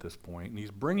argument at this point, and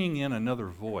he's bringing in another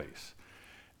voice.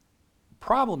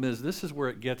 Problem is, this is where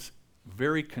it gets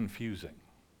very confusing.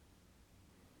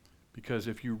 Because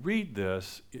if you read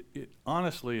this, it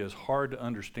honestly is hard to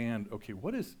understand, okay,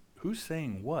 who's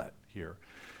saying what here?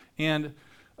 And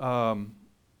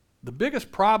the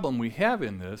biggest problem we have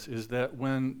in this is that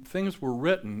when things were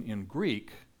written in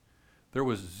Greek, there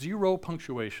was zero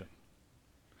punctuation.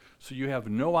 So you have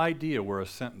no idea where a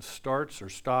sentence starts or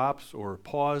stops or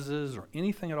pauses or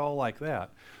anything at all like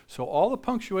that. So all the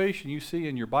punctuation you see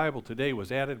in your Bible today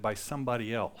was added by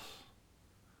somebody else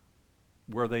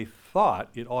where they thought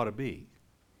it ought to be.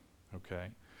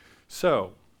 Okay?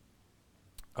 So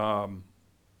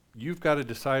you've got to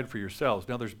decide for yourselves.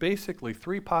 Now, there's basically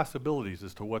three possibilities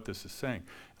as to what this is saying.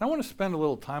 And I want to spend a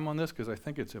little time on this because I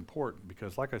think it's important.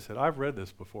 Because, like I said, I've read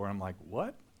this before. And I'm like,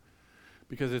 what?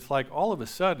 Because it's like all of a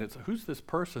sudden, it's who's this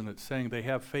person that's saying they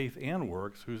have faith and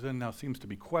works, who then now seems to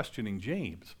be questioning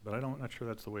James. But I'm not sure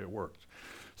that's the way it works.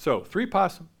 So, three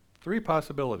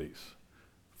possibilities.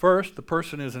 First, the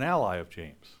person is an ally of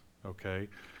James, okay?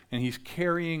 And he's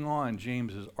carrying on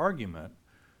James's argument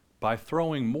by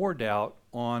throwing more doubt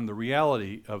on the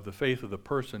reality of the faith of the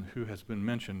person who has been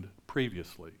mentioned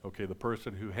previously, okay? The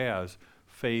person who has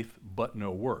faith but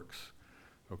no works,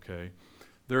 okay?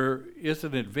 There is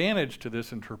an advantage to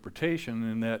this interpretation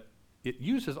in that it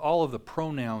uses all of the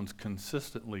pronouns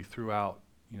consistently throughout,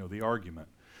 the argument.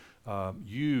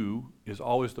 You is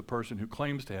always the person who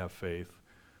claims to have faith,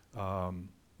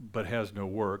 but has no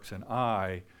works, and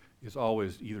I is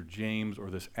always either James or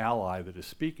this ally that is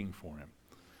speaking for him.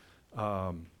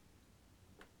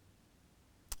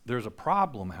 There's a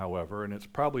problem, however, and it's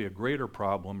probably a greater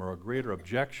problem or a greater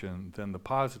objection than the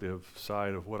positive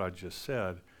side of what I just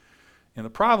said. And the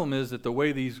problem is that the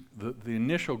way the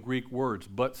initial Greek words,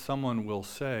 but someone will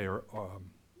say,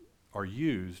 are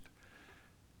used,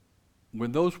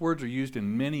 when those words are used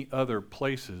in many other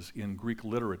places in Greek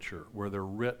literature where they're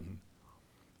written,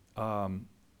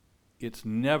 it's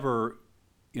never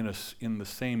in the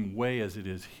same way as it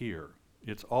is here.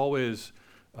 It's always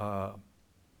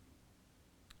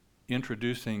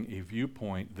introducing a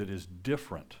viewpoint that is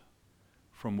different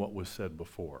from what was said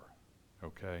before,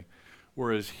 okay?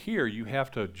 Whereas here, you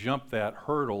have to jump that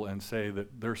hurdle and say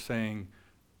that they're saying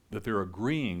that they're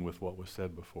agreeing with what was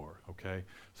said before, okay?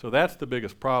 So that's the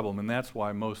biggest problem, and that's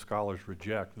why most scholars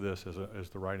reject this as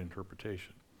the right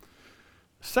interpretation.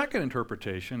 Second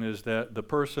interpretation is that the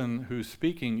person who's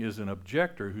speaking is an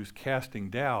objector who's casting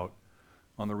doubt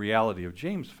on the reality of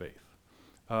James' faith.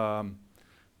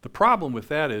 The problem with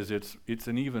that is it's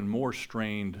an even more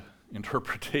strained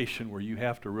interpretation where you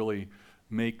have to really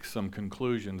make some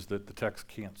conclusions that the text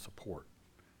can't support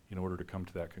in order to come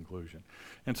to that conclusion.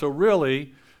 And so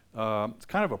really, it's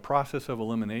kind of a process of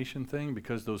elimination thing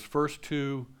because those first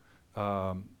two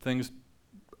things,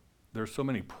 there's so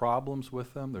many problems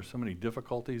with them, there's so many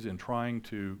difficulties in trying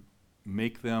to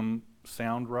make them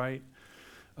sound right,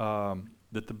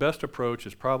 that the best approach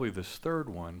is probably this third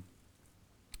one,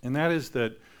 and that is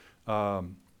that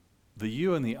the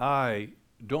you and the I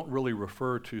don't really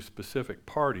refer to specific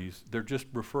parties, they're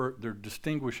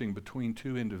distinguishing between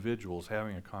two individuals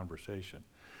having a conversation.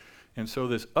 And so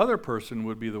this other person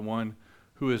would be the one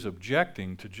who is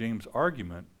objecting to James'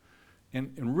 argument.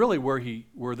 And really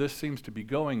where this seems to be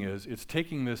going is, it's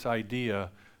taking this idea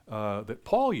that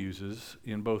Paul uses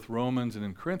in both Romans and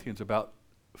in Corinthians about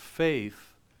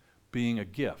faith being a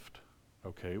gift,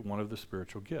 okay, one of the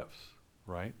spiritual gifts,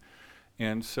 right?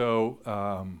 And so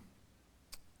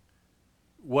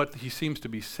what he seems to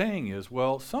be saying is,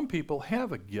 well, some people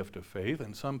have a gift of faith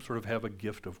and some sort of have a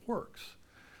gift of works.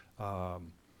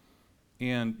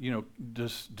 And,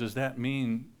 does that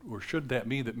mean, or should that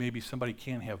mean that maybe somebody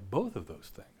can't have both of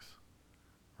those things,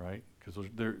 right? Because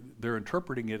they're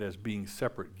interpreting it as being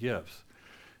separate gifts.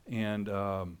 And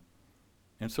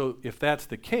so if that's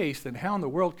the case, then how in the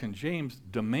world can James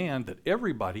demand that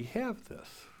everybody have this,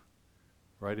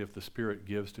 right? If the Spirit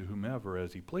gives to whomever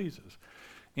as he pleases.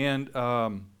 And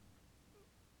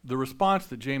the response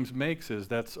that James makes is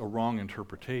that's a wrong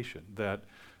interpretation, that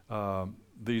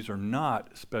these are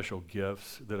not special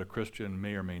gifts that a Christian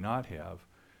may or may not have.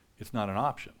 It's not an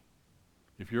option.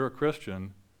 If you're a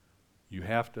Christian, you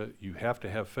have to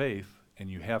have faith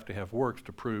and you have to have works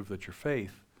to prove that your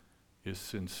faith is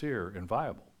sincere and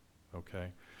viable,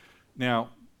 okay?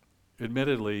 Now,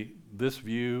 admittedly, this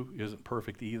view isn't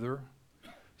perfect either,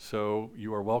 so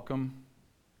you are welcome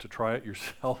to try it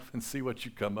yourself and see what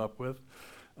you come up with.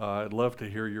 I'd love to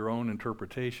hear your own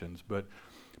interpretations, but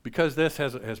because this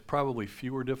has probably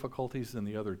fewer difficulties than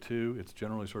the other two, it's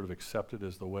generally sort of accepted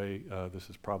as the way this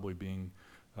is probably being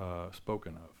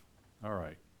spoken of. All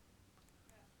right.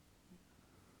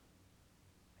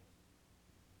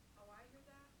 Oh, I hear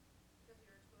that because of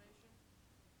your explanation.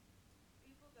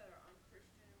 People that are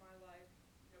unchristian in my life,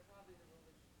 probably the left,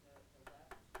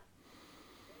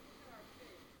 they look at our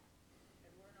faith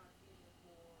and we're not feeding the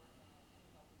poor,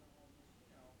 helping the homeless,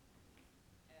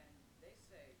 and they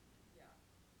say, yeah,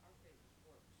 our faith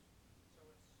works. So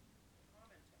it's a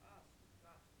comment to us, it's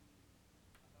got to be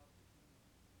about the kingdom.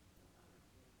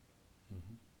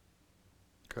 Mm-hmm.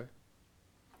 Okay.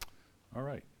 All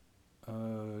right.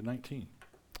 19.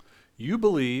 You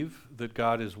believe that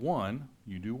God is one,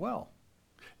 you do well.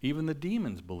 Even the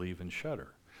demons believe and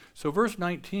shudder. So verse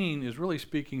 19 is really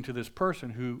speaking to this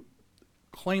person who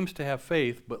claims to have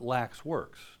faith but lacks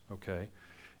works, okay?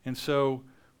 And so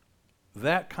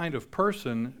that kind of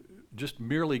person just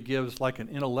merely gives like an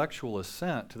intellectual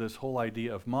assent to this whole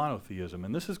idea of monotheism.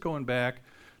 And this is going back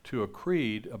to a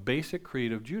creed, a basic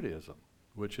creed of Judaism,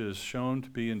 which is shown to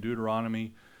be in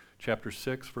Deuteronomy chapter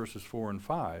 6, verses 4 and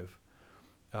 5,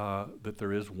 that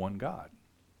there is one God.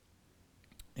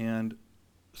 And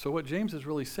so what James is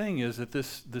really saying is that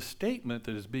this statement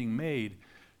that is being made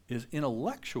is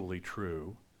intellectually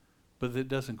true, but it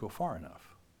doesn't go far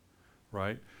enough,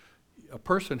 right? A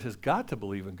person has got to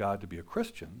believe in God to be a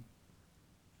Christian,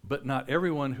 but not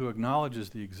everyone who acknowledges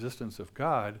the existence of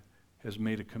God has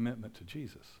made a commitment to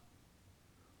Jesus.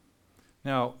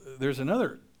 Now, there's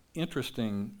another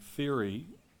interesting theory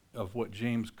of what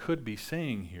James could be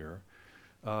saying here,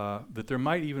 that there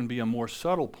might even be a more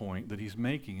subtle point that he's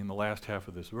making in the last half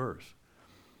of this verse.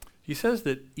 He says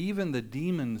that even the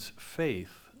demon's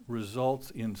faith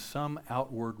results in some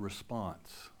outward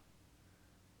response.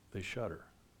 They shudder.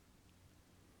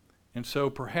 And so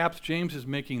perhaps James is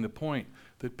making the point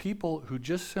that people who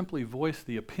just simply voice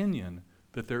the opinion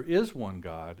that there is one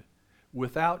God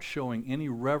without showing any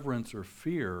reverence or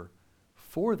fear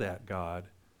for that God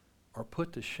are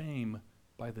put to shame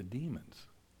by the demons,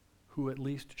 who at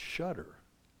least shudder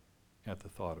at the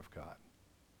thought of God.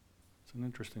 It's an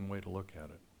interesting way to look at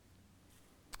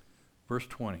it. Verse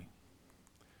 20.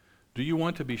 Do you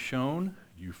want to be shown,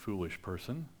 you foolish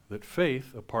person, that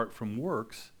faith apart from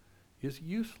works is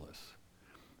useless?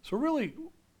 So really,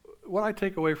 what I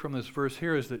take away from this verse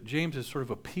here is that James is sort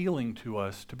of appealing to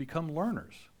us to become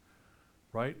learners,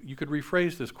 right? You could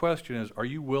rephrase this question as, are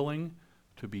you willing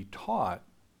to be taught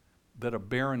that a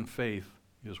barren faith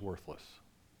is worthless,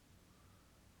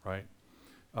 right?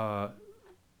 Not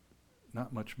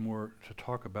much more to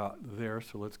talk about there,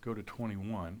 so let's go to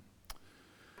 21.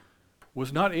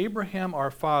 Was not Abraham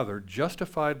our father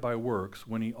justified by works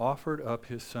when he offered up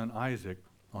his son Isaac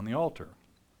on the altar?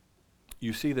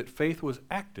 You see that faith was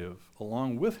active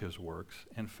along with his works,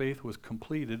 and faith was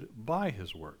completed by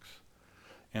his works.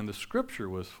 And the scripture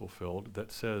was fulfilled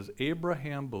that says,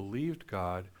 Abraham believed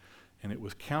God, and it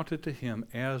was counted to him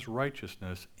as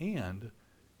righteousness, and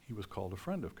he was called a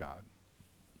friend of God.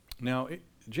 Now,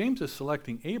 James is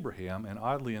selecting Abraham, and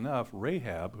oddly enough,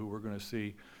 Rahab, who we're going to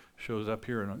see shows up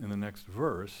here in the next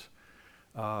verse,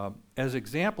 as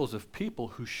examples of people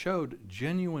who showed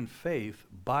genuine faith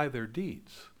by their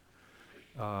deeds.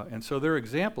 And so their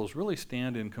examples really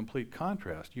stand in complete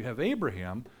contrast. You have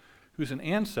Abraham, who's an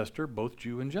ancestor, both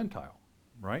Jew and Gentile,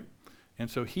 right? And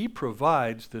so he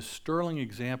provides this sterling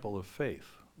example of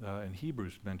faith. And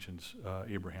Hebrews mentions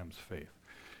Abraham's faith.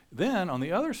 Then, on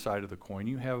the other side of the coin,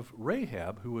 you have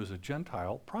Rahab, who was a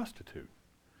Gentile prostitute.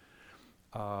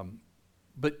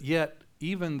 But yet,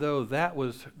 even though that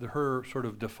was her sort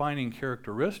of defining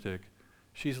characteristic,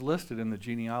 she's listed in the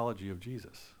genealogy of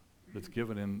Jesus that's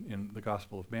given in the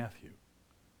Gospel of Matthew.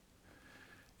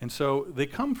 And so they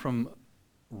come from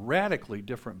radically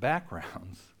different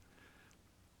backgrounds,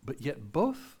 but yet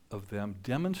both of them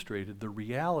demonstrated the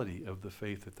reality of the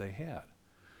faith that they had.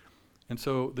 And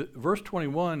so verse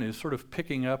 21 is sort of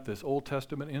picking up this Old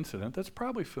Testament incident that's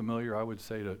probably familiar, I would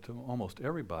say, to almost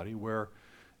everybody, where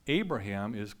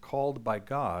Abraham is called by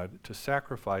God to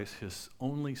sacrifice his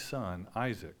only son,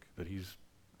 Isaac, that he's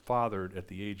fathered at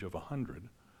the age of 100,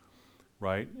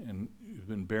 right? And he's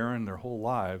been barren their whole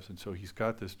lives, and so he's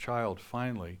got this child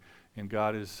finally, and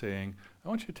God is saying, I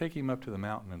want you to take him up to the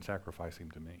mountain and sacrifice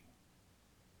him to me.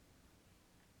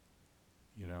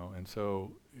 You know, and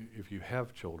so if you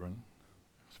have children,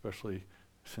 especially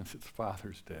since it's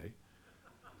Father's Day,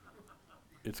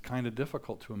 it's kind of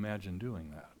difficult to imagine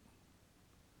doing that.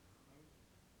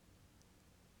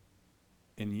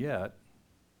 And yet,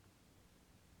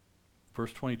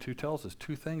 verse 22 tells us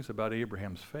two things about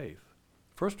Abraham's faith.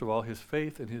 First of all, his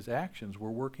faith and his actions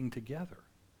were working together,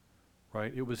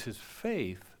 right? It was his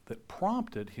faith that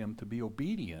prompted him to be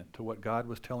obedient to what God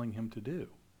was telling him to do.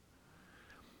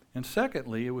 And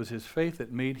secondly, it was his faith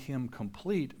that made him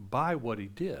complete by what he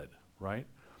did, right?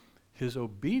 His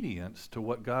obedience to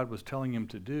what God was telling him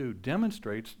to do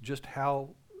demonstrates just how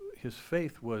his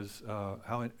faith was,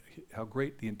 how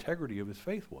great the integrity of his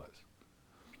faith was.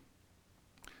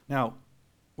 Now,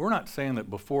 we're not saying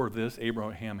that before this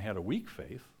Abraham had a weak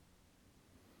faith,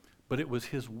 but it was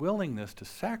his willingness to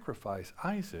sacrifice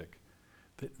Isaac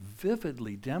that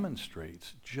vividly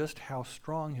demonstrates just how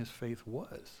strong his faith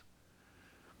was.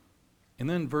 And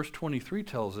then verse 23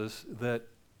 tells us that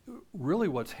really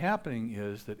what's happening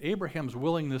is that Abraham's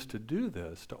willingness to do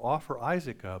this, to offer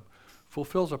Isaac up,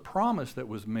 fulfills a promise that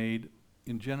was made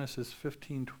in Genesis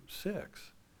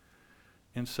 15:6.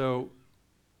 And so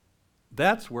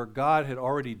that's where God had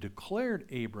already declared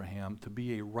Abraham to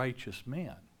be a righteous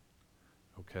man.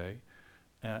 Okay?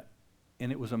 And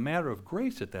it was a matter of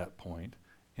grace at that point.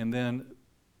 And then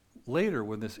later,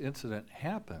 when this incident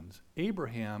happens,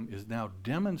 Abraham is now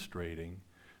demonstrating.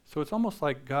 So it's almost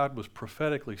like God was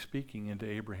prophetically speaking into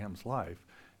Abraham's life,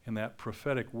 and that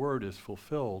prophetic word is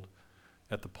fulfilled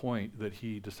at the point that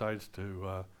he decides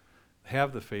to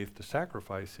have the faith to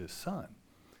sacrifice his son.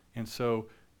 And so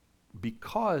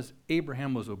because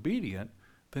Abraham was obedient,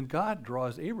 then God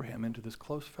draws Abraham into this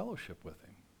close fellowship with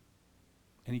him.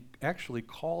 And he actually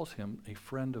calls him a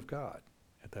friend of God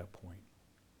at that point.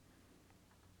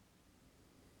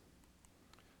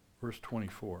 Verse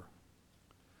 24.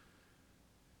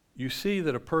 You see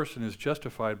that a person is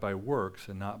justified by works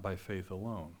and not by faith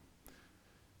alone.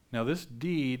 Now, this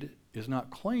deed is not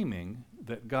claiming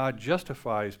that God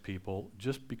justifies people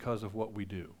just because of what we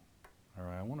do. All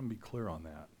right, I want to be clear on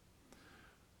that.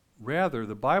 Rather,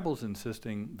 the Bible's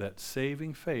insisting that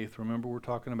saving faith, remember we're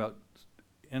talking about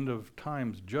end of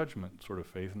times judgment sort of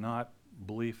faith, not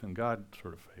belief in God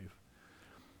sort of faith.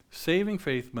 Saving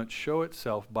faith must show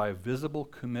itself by a visible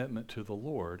commitment to the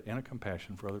Lord and a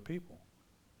compassion for other people.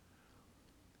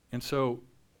 And so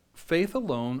faith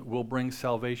alone will bring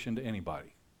salvation to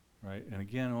anybody, right? And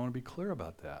again, I want to be clear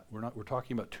about that. We're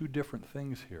talking about two different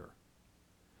things here.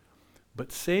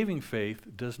 But saving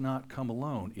faith does not come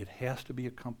alone. It has to be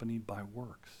accompanied by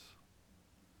works.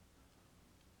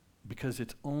 Because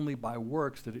it's only by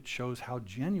works that it shows how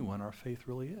genuine our faith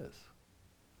really is.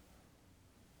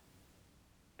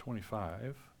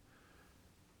 25.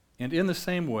 And in the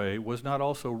same way, was not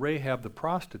also Rahab the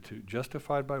prostitute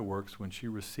justified by works when she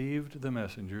received the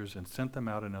messengers and sent them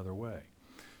out another way?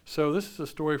 So this is a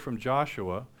story from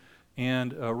Joshua,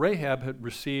 and Rahab had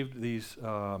received these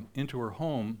into her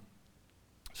home,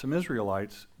 some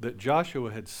Israelites that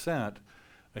Joshua had sent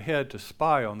ahead to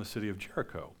spy on the city of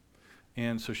Jericho.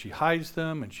 And so she hides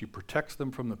them and she protects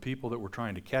them from the people that were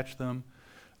trying to catch them.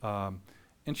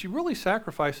 And she really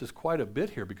sacrifices quite a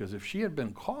bit here, because if she had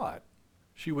been caught,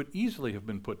 she would easily have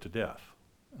been put to death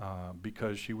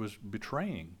because she was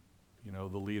betraying,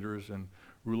 the leaders and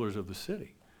rulers of the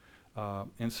city.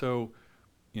 And so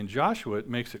in Joshua, it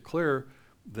makes it clear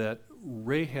that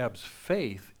Rahab's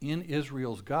faith in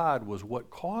Israel's God was what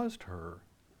caused her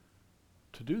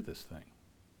to do this thing.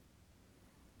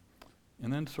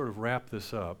 And then to sort of wrap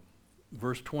this up,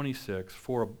 verse 26,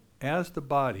 for as the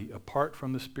body apart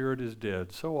from the spirit is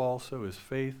dead, so also is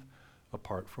faith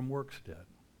apart from works dead.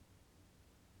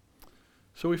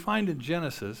 So we find in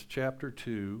Genesis chapter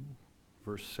 2,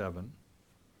 verse 7,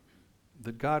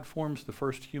 that God forms the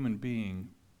first human being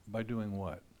by doing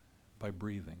what? By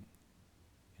breathing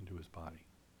into his body.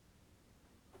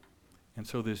 And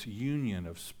so this union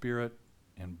of spirit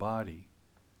and body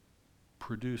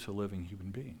produce a living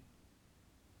human being.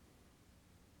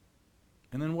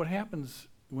 And then what happens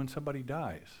when somebody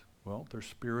dies? Well, their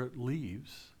spirit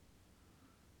leaves,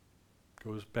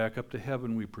 goes back up to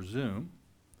heaven, we presume,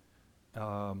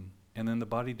 and then the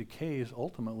body decays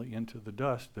ultimately into the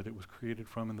dust that it was created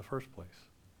from in the first place.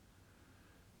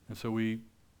 And so we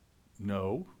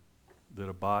know that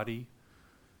a body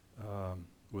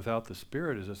without the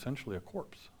spirit is essentially a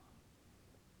corpse.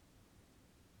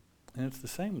 And it's the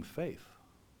same with faith.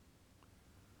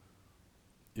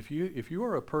 If you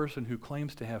are a person who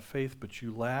claims to have faith but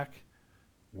you lack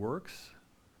works,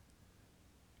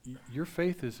 your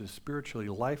faith is as spiritually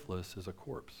lifeless as a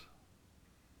corpse.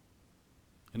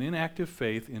 An inactive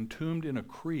faith entombed in a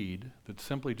creed that's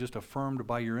simply just affirmed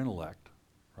by your intellect,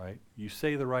 right? You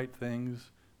say the right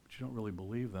things, but you don't really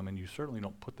believe them, and you certainly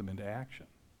don't put them into action.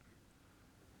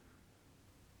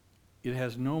 It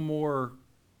has no more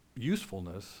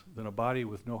usefulness than a body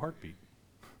with no heartbeat.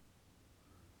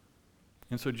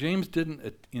 And so James didn't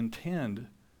intend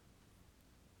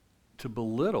to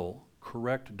belittle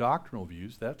correct doctrinal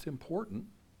views. That's important.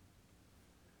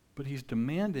 But he's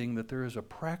demanding that there is a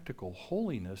practical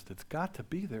holiness that's got to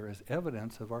be there as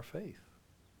evidence of our faith.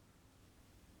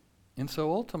 And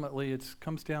so ultimately it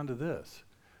comes down to this.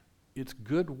 It's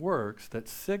good works that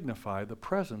signify the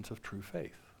presence of true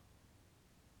faith.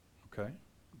 Okay?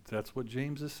 That's what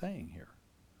James is saying here.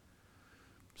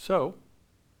 So,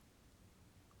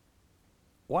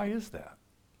 why is that?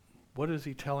 What is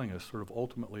he telling us sort of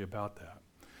ultimately about that?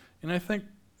 And I think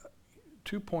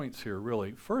 2 points here,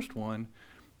 really. First one,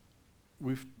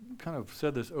 we've kind of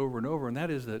said this over and over, and that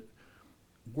is that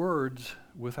words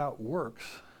without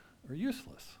works are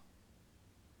useless.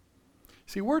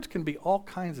 See, words can be all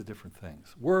kinds of different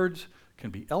things. Words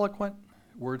can be eloquent,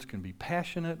 Words can be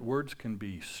passionate. Words can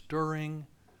be stirring.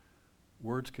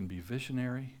 Words can be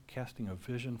visionary, casting a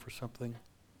vision for something.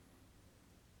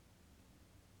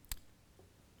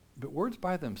 But words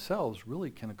by themselves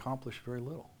really can accomplish very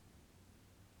little.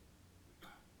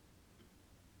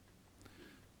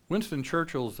 Winston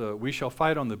Churchill's "We Shall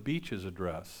Fight on the Beaches"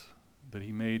 address that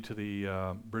he made to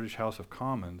the British House of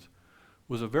Commons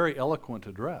was a very eloquent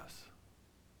address.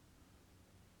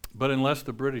 But unless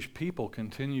the British people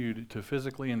continued to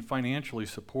physically and financially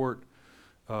support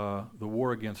the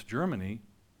war against Germany,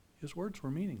 his words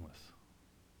were meaningless.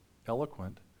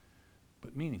 Eloquent,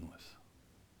 but meaningless.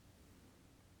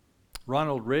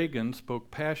 Ronald Reagan spoke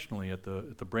passionately at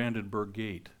the Brandenburg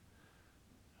Gate,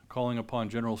 calling upon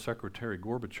General Secretary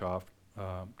Gorbachev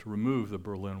to remove the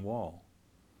Berlin Wall.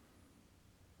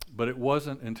 But it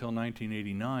wasn't until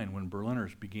 1989, when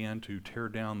Berliners began to tear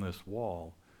down this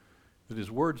wall, that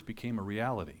his words became a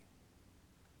reality.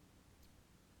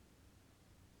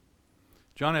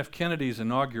 John F. Kennedy's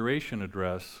inauguration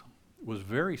address was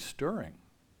very stirring.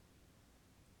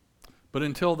 But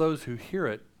until those who hear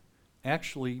it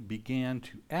actually began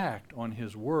to act on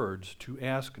his words, to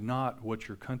ask not what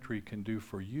your country can do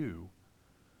for you,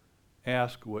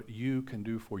 ask what you can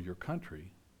do for your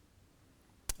country,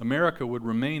 America would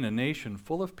remain a nation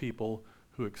full of people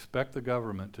who expect the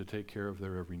government to take care of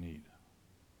their every need.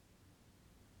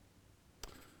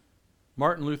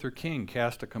 Martin Luther King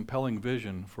cast a compelling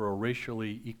vision for a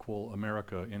racially equal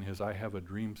America in his "I Have a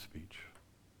Dream" speech.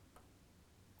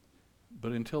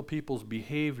 But until people's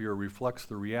behavior reflects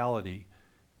the reality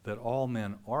that all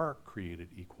men are created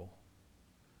equal,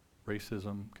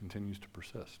 racism continues to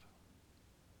persist.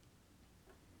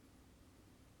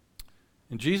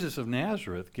 And Jesus of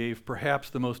Nazareth gave perhaps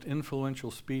the most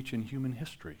influential speech in human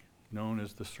history, known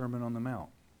as the Sermon on the Mount.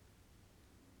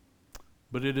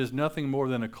 But it is nothing more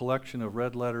than a collection of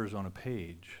red letters on a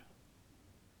page,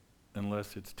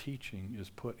 unless its teaching is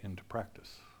put into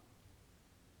practice.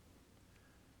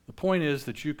 The point is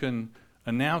that you can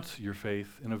announce your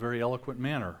faith in a very eloquent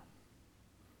manner.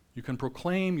 You can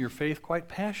proclaim your faith quite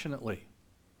passionately.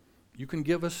 You can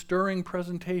give a stirring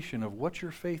presentation of what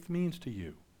your faith means to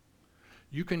you.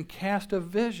 You can cast a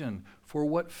vision for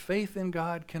what faith in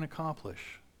God can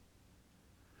accomplish.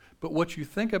 But what you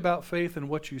think about faith and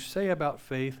what you say about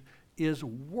faith is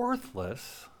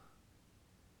worthless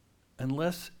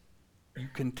unless you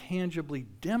can tangibly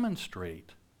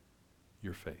demonstrate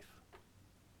your faith.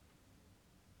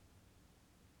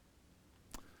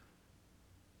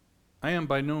 I am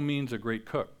by no means a great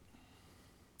cook,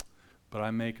 but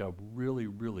I make a really,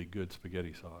 really good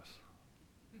spaghetti sauce.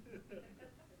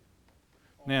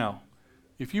 Now,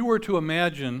 if you were to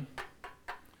imagine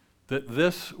that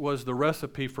this was the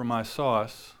recipe for my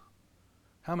sauce,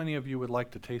 how many of you would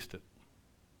like to taste it?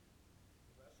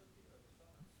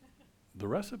 The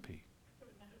recipe.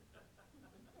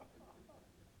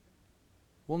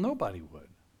 Well, nobody would.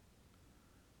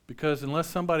 Because unless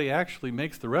somebody actually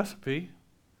makes the recipe,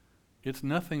 it's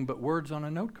nothing but words on a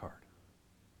note card.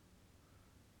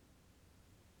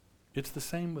 It's the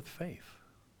same with faith.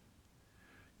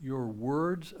 Your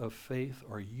words of faith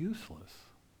are useless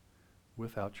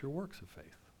without your works of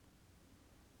faith.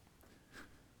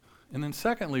 And then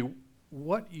secondly,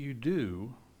 what you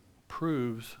do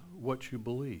proves what you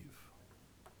believe.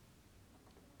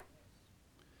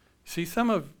 See, some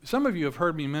of you have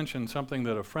heard me mention something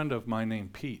that a friend of mine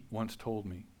named Pete once told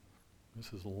me.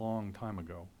 This is a long time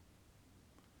ago.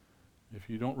 If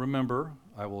you don't remember,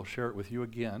 I will share it with you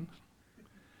again.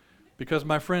 Because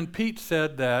my friend Pete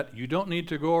said that you don't need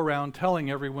to go around telling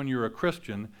everyone you're a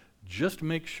Christian, just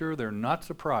make sure they're not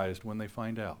surprised when they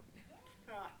find out.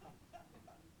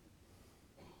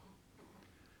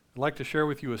 I'd like to share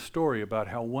with you a story about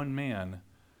how one man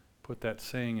put that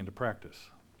saying into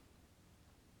practice.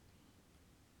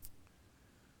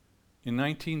 In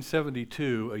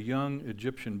 1972, a young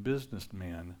Egyptian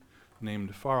businessman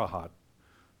named Farahat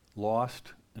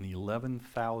lost an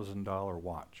 $11,000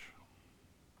 watch.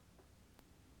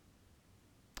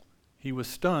 He was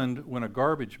stunned when a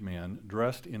garbage man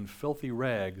dressed in filthy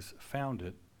rags found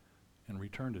it and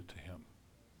returned it to him.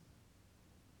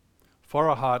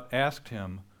 Farahat asked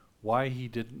him why he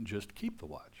didn't just keep the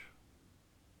watch.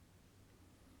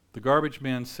 The garbage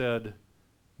man said,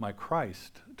 "My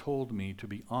Christ told me to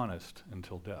be honest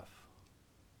until death."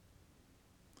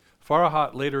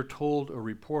 Farahat later told a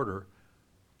reporter,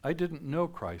 "I didn't know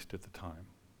Christ at the time,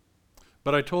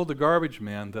 but I told the garbage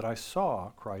man that I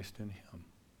saw Christ in him.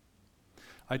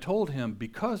 I told him,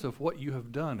 because of what you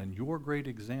have done and your great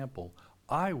example,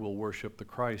 I will worship the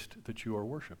Christ that you are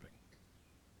worshiping."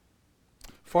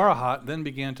 Farahat then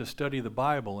began to study the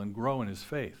Bible and grow in his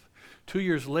faith, 2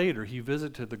 years later, he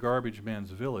visited the garbage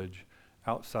man's village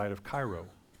outside of Cairo,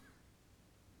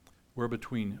 where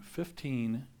between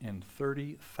 15 and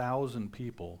 30,000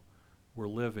 people were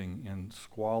living in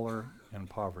squalor and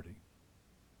poverty.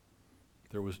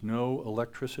 There was no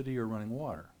electricity or running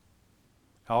water.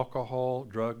 Alcohol,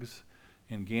 drugs,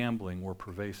 and gambling were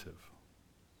pervasive.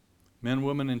 Men,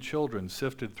 women, and children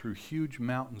sifted through huge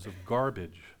mountains of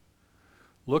garbage,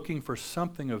 looking for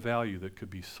something of value that could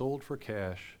be sold for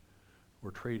cash or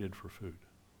traded for food.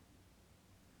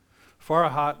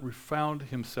 Farahat found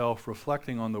himself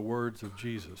reflecting on the words of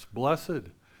Jesus.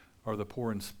 Blessed are the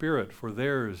poor in spirit, for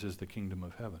theirs is the kingdom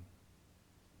of heaven.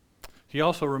 He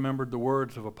also remembered the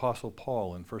words of Apostle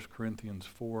Paul in 1 Corinthians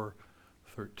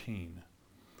 4:13.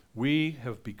 We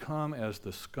have become as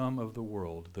the scum of the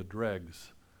world, the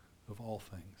dregs of all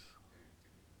things.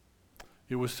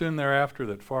 It was soon thereafter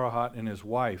that Farahat and his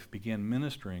wife began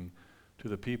ministering to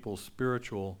the people's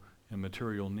spiritual and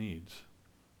material needs.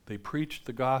 They preached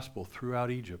the gospel throughout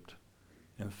Egypt,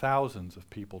 and thousands of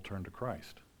people turned to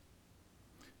Christ.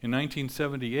 In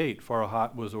 1978,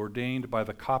 Farahat was ordained by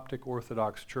the Coptic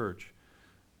Orthodox Church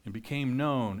and became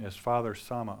known as Father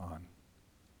Sama'an.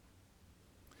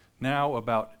 Now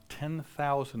about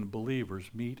 10,000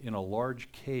 believers meet in a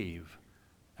large cave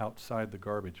outside the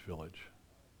garbage village.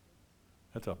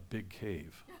 That's a big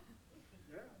cave.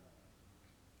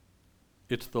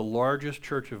 It's the largest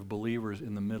church of believers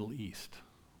in the Middle East.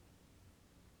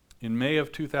 In May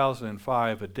of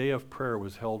 2005, a day of prayer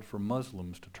was held for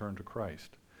Muslims to turn to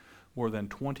Christ. More than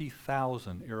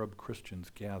 20,000 Arab Christians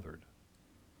gathered.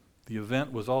 The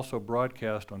event was also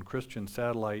broadcast on Christian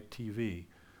satellite TV,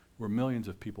 where millions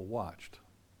of people watched.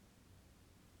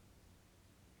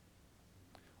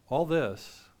 All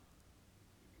this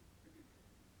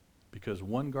because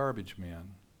one garbage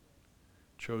man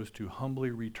chose to humbly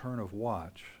return a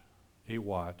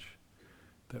watch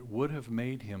that would have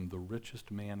made him the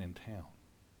richest man in town.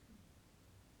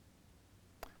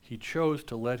 He chose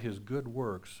to let his good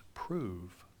works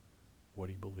prove what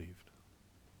he believed.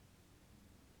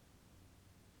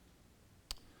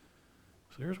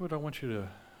 So here's what I want you to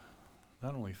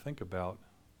not only think about,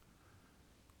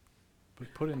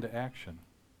 but put into action.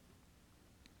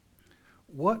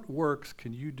 What works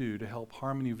can you do to help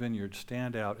Harmony Vineyard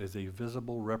stand out as a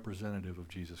visible representative of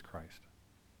Jesus Christ?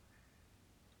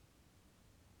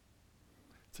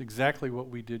 It's exactly what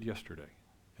we did yesterday.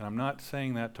 And I'm not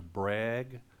saying that to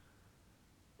brag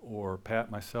or pat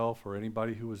myself or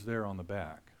anybody who was there on the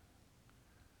back.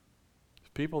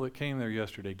 The people that came there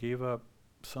yesterday gave up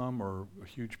some or a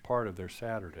huge part of their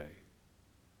Saturday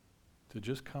to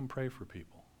just come pray for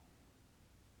people.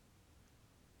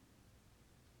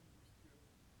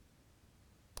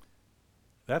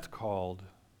 That's called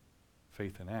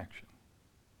faith in action.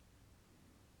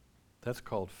 That's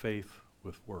called faith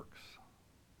with works.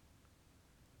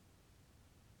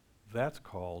 That's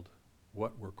called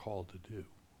what we're called to do.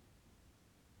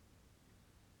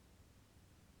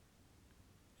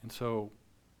 And so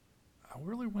I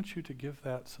really want you to give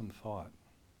that some thought.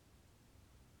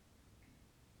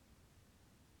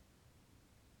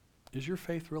 Is your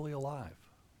faith really alive?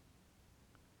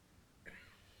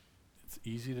 It's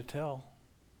easy to tell.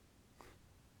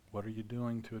 What are you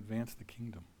doing to advance the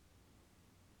kingdom?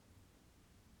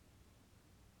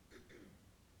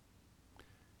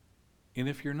 And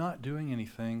if you're not doing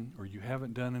anything, or you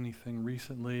haven't done anything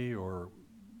recently, or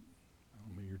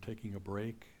maybe you're taking a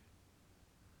break,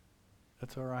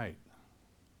 that's all right.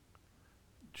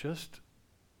 Just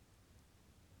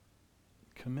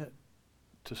commit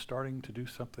to starting to do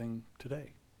something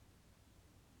today.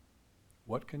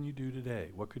 What can you do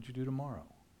today? What could you do tomorrow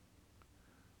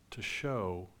to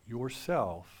show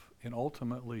yourself and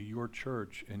ultimately your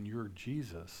church and your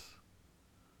Jesus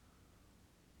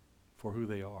for who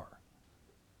they are?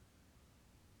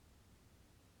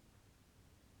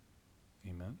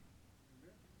 Amen?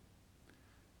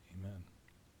 Amen.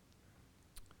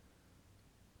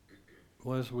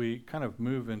 Well, as we kind of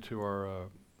move into our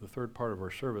the third part of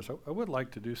our service, I would like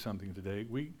to do something today.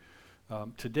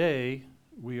 Today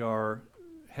we are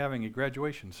having a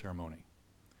graduation ceremony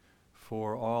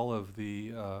for all of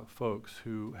the folks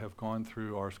who have gone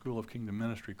through our School of Kingdom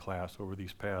Ministry class over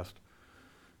these past,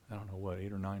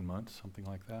 8 or 9 months, something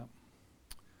like that.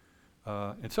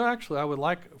 And so actually I would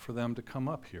like for them to come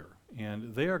up here,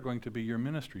 and they are going to be your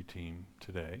ministry team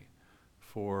today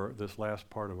for this last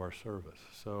part of our service.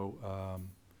 So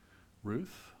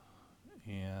Ruth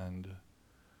and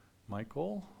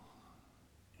Michael,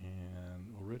 and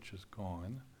Rich is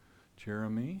gone,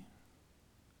 Jeremy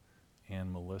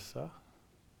and Melissa.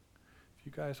 If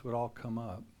you guys would all come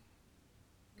up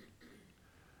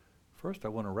First, I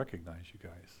want to recognize you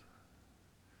guys.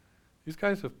 These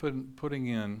guys have been putting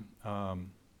in, and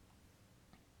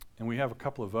we have a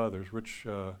couple of others. Rich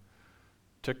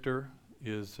Tichter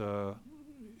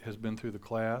has been through the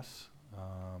class.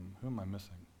 Who am I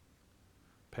missing?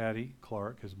 Patty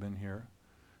Clark has been here.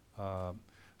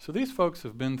 So these folks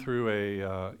have been through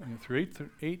through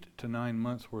 8 to 9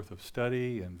 months worth of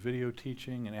study and video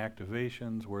teaching and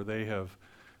activations where they have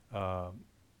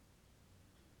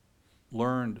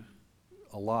learned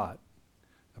a lot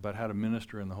about how to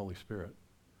minister in the Holy Spirit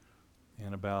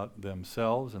and about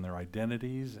themselves and their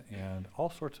identities and all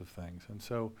sorts of things. And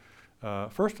so,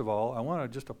 first of all, I want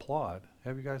to just applaud,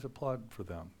 have you guys applaud for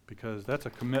them, because that's a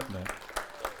commitment.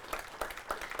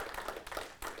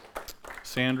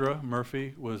 Sandra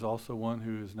Murphy was also one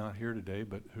who is not here today,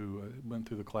 but who went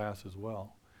through the class as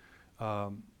well.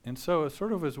 And so,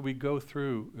 sort of as we go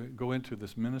into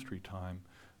this ministry time,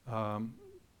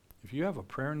 if you have a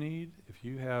prayer need, if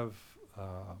you have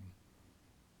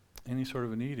any sort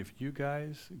of a need, if you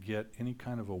guys get any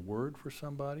kind of a word for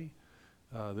somebody,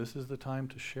 this is the time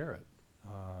to share it.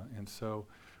 And so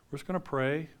we're just going to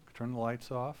pray, turn the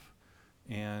lights off,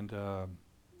 and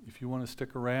if you want to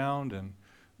stick around and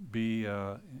be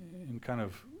and kind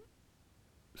of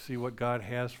see what God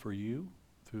has for you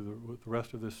through the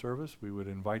rest of this service, we would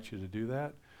invite you to do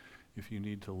that. If you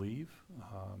need to leave,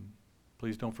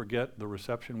 please don't forget the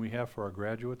reception we have for our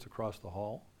graduates across the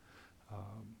hall.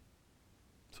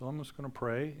 So I'm just going to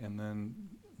pray, and then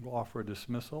we'll offer a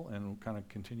dismissal, and we'll kind of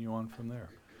continue on from there.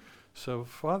 So,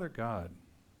 Father God,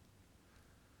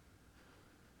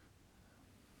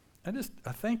 I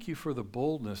thank you for the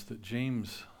boldness that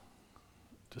James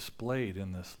displayed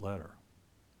in this letter.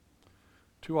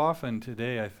 Too often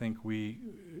today, I think we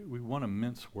want to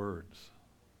mince words.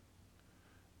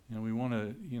 We want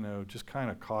to, just kind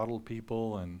of coddle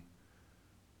people and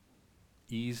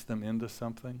ease them into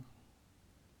something.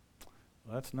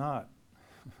 Well, that's not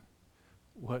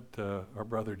what our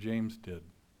brother James did.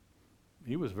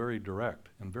 He was very direct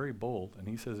and very bold, and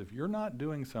he says, if you're not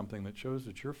doing something that shows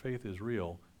that your faith is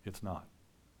real, it's not.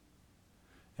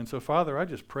 And so, Father, I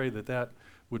just pray that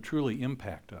would truly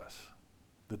impact us,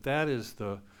 that is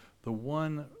the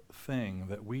one thing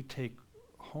that we take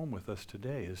home with us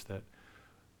today, is that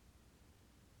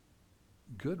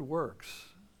good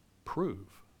works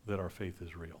prove that our faith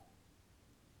is real.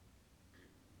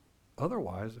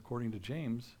 Otherwise, according to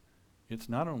James, it's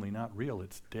not only not real,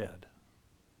 it's dead.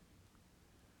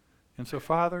 And so,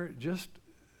 Father, just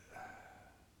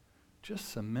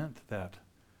cement that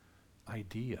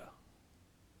idea,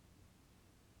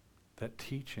 that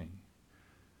teaching.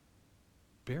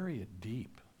 Bury it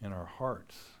deep in our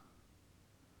hearts,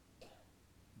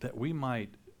 that we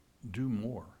might do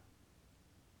more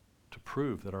to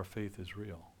prove that our faith is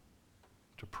real,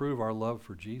 to prove our love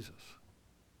for Jesus,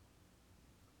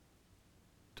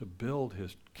 to build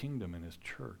his kingdom and his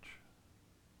church.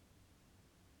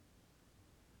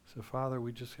 So, Father,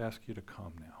 we just ask you to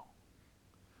come now.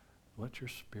 Let your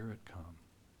Spirit come.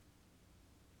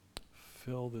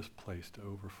 Fill this place to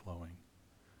overflowing.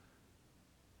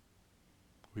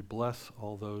 We bless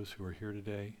all those who are here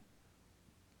today.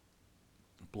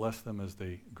 Bless them as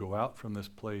they go out from this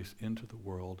place into the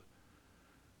world.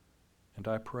 And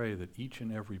I pray that each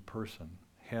and every person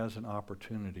has an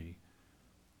opportunity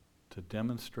to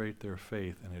demonstrate their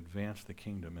faith and advance the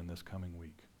kingdom in this coming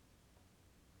week.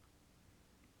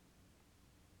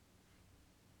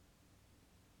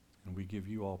 And we give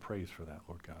you all praise for that,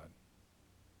 Lord God.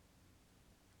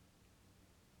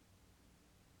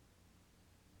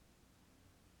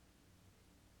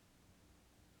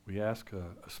 We ask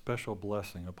a special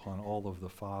blessing upon all of the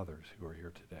fathers who are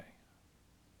here today.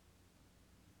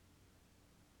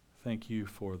 Thank you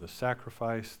for the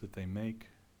sacrifice that they make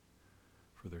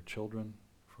for their children,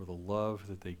 for the love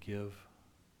that they give.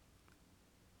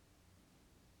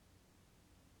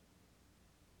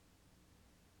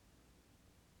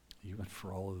 Even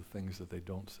for all of the things that they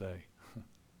don't say.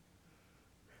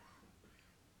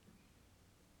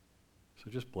 So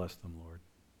just bless them, Lord.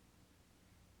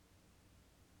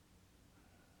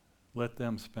 Let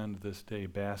them spend this day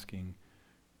basking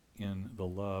in the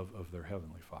love of their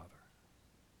Heavenly Father.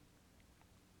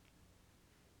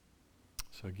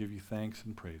 So I give you thanks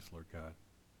and praise, Lord God.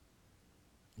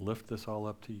 Lift this all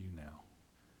up to you now.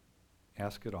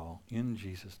 Ask it all in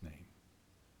Jesus' name.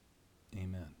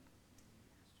 Amen.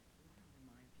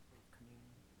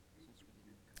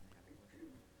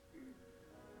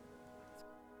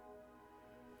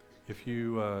 If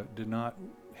you did not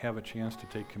have a chance to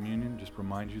take communion, just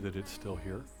remind you that it's still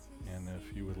here. And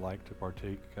if you would like to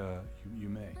partake, you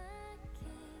may.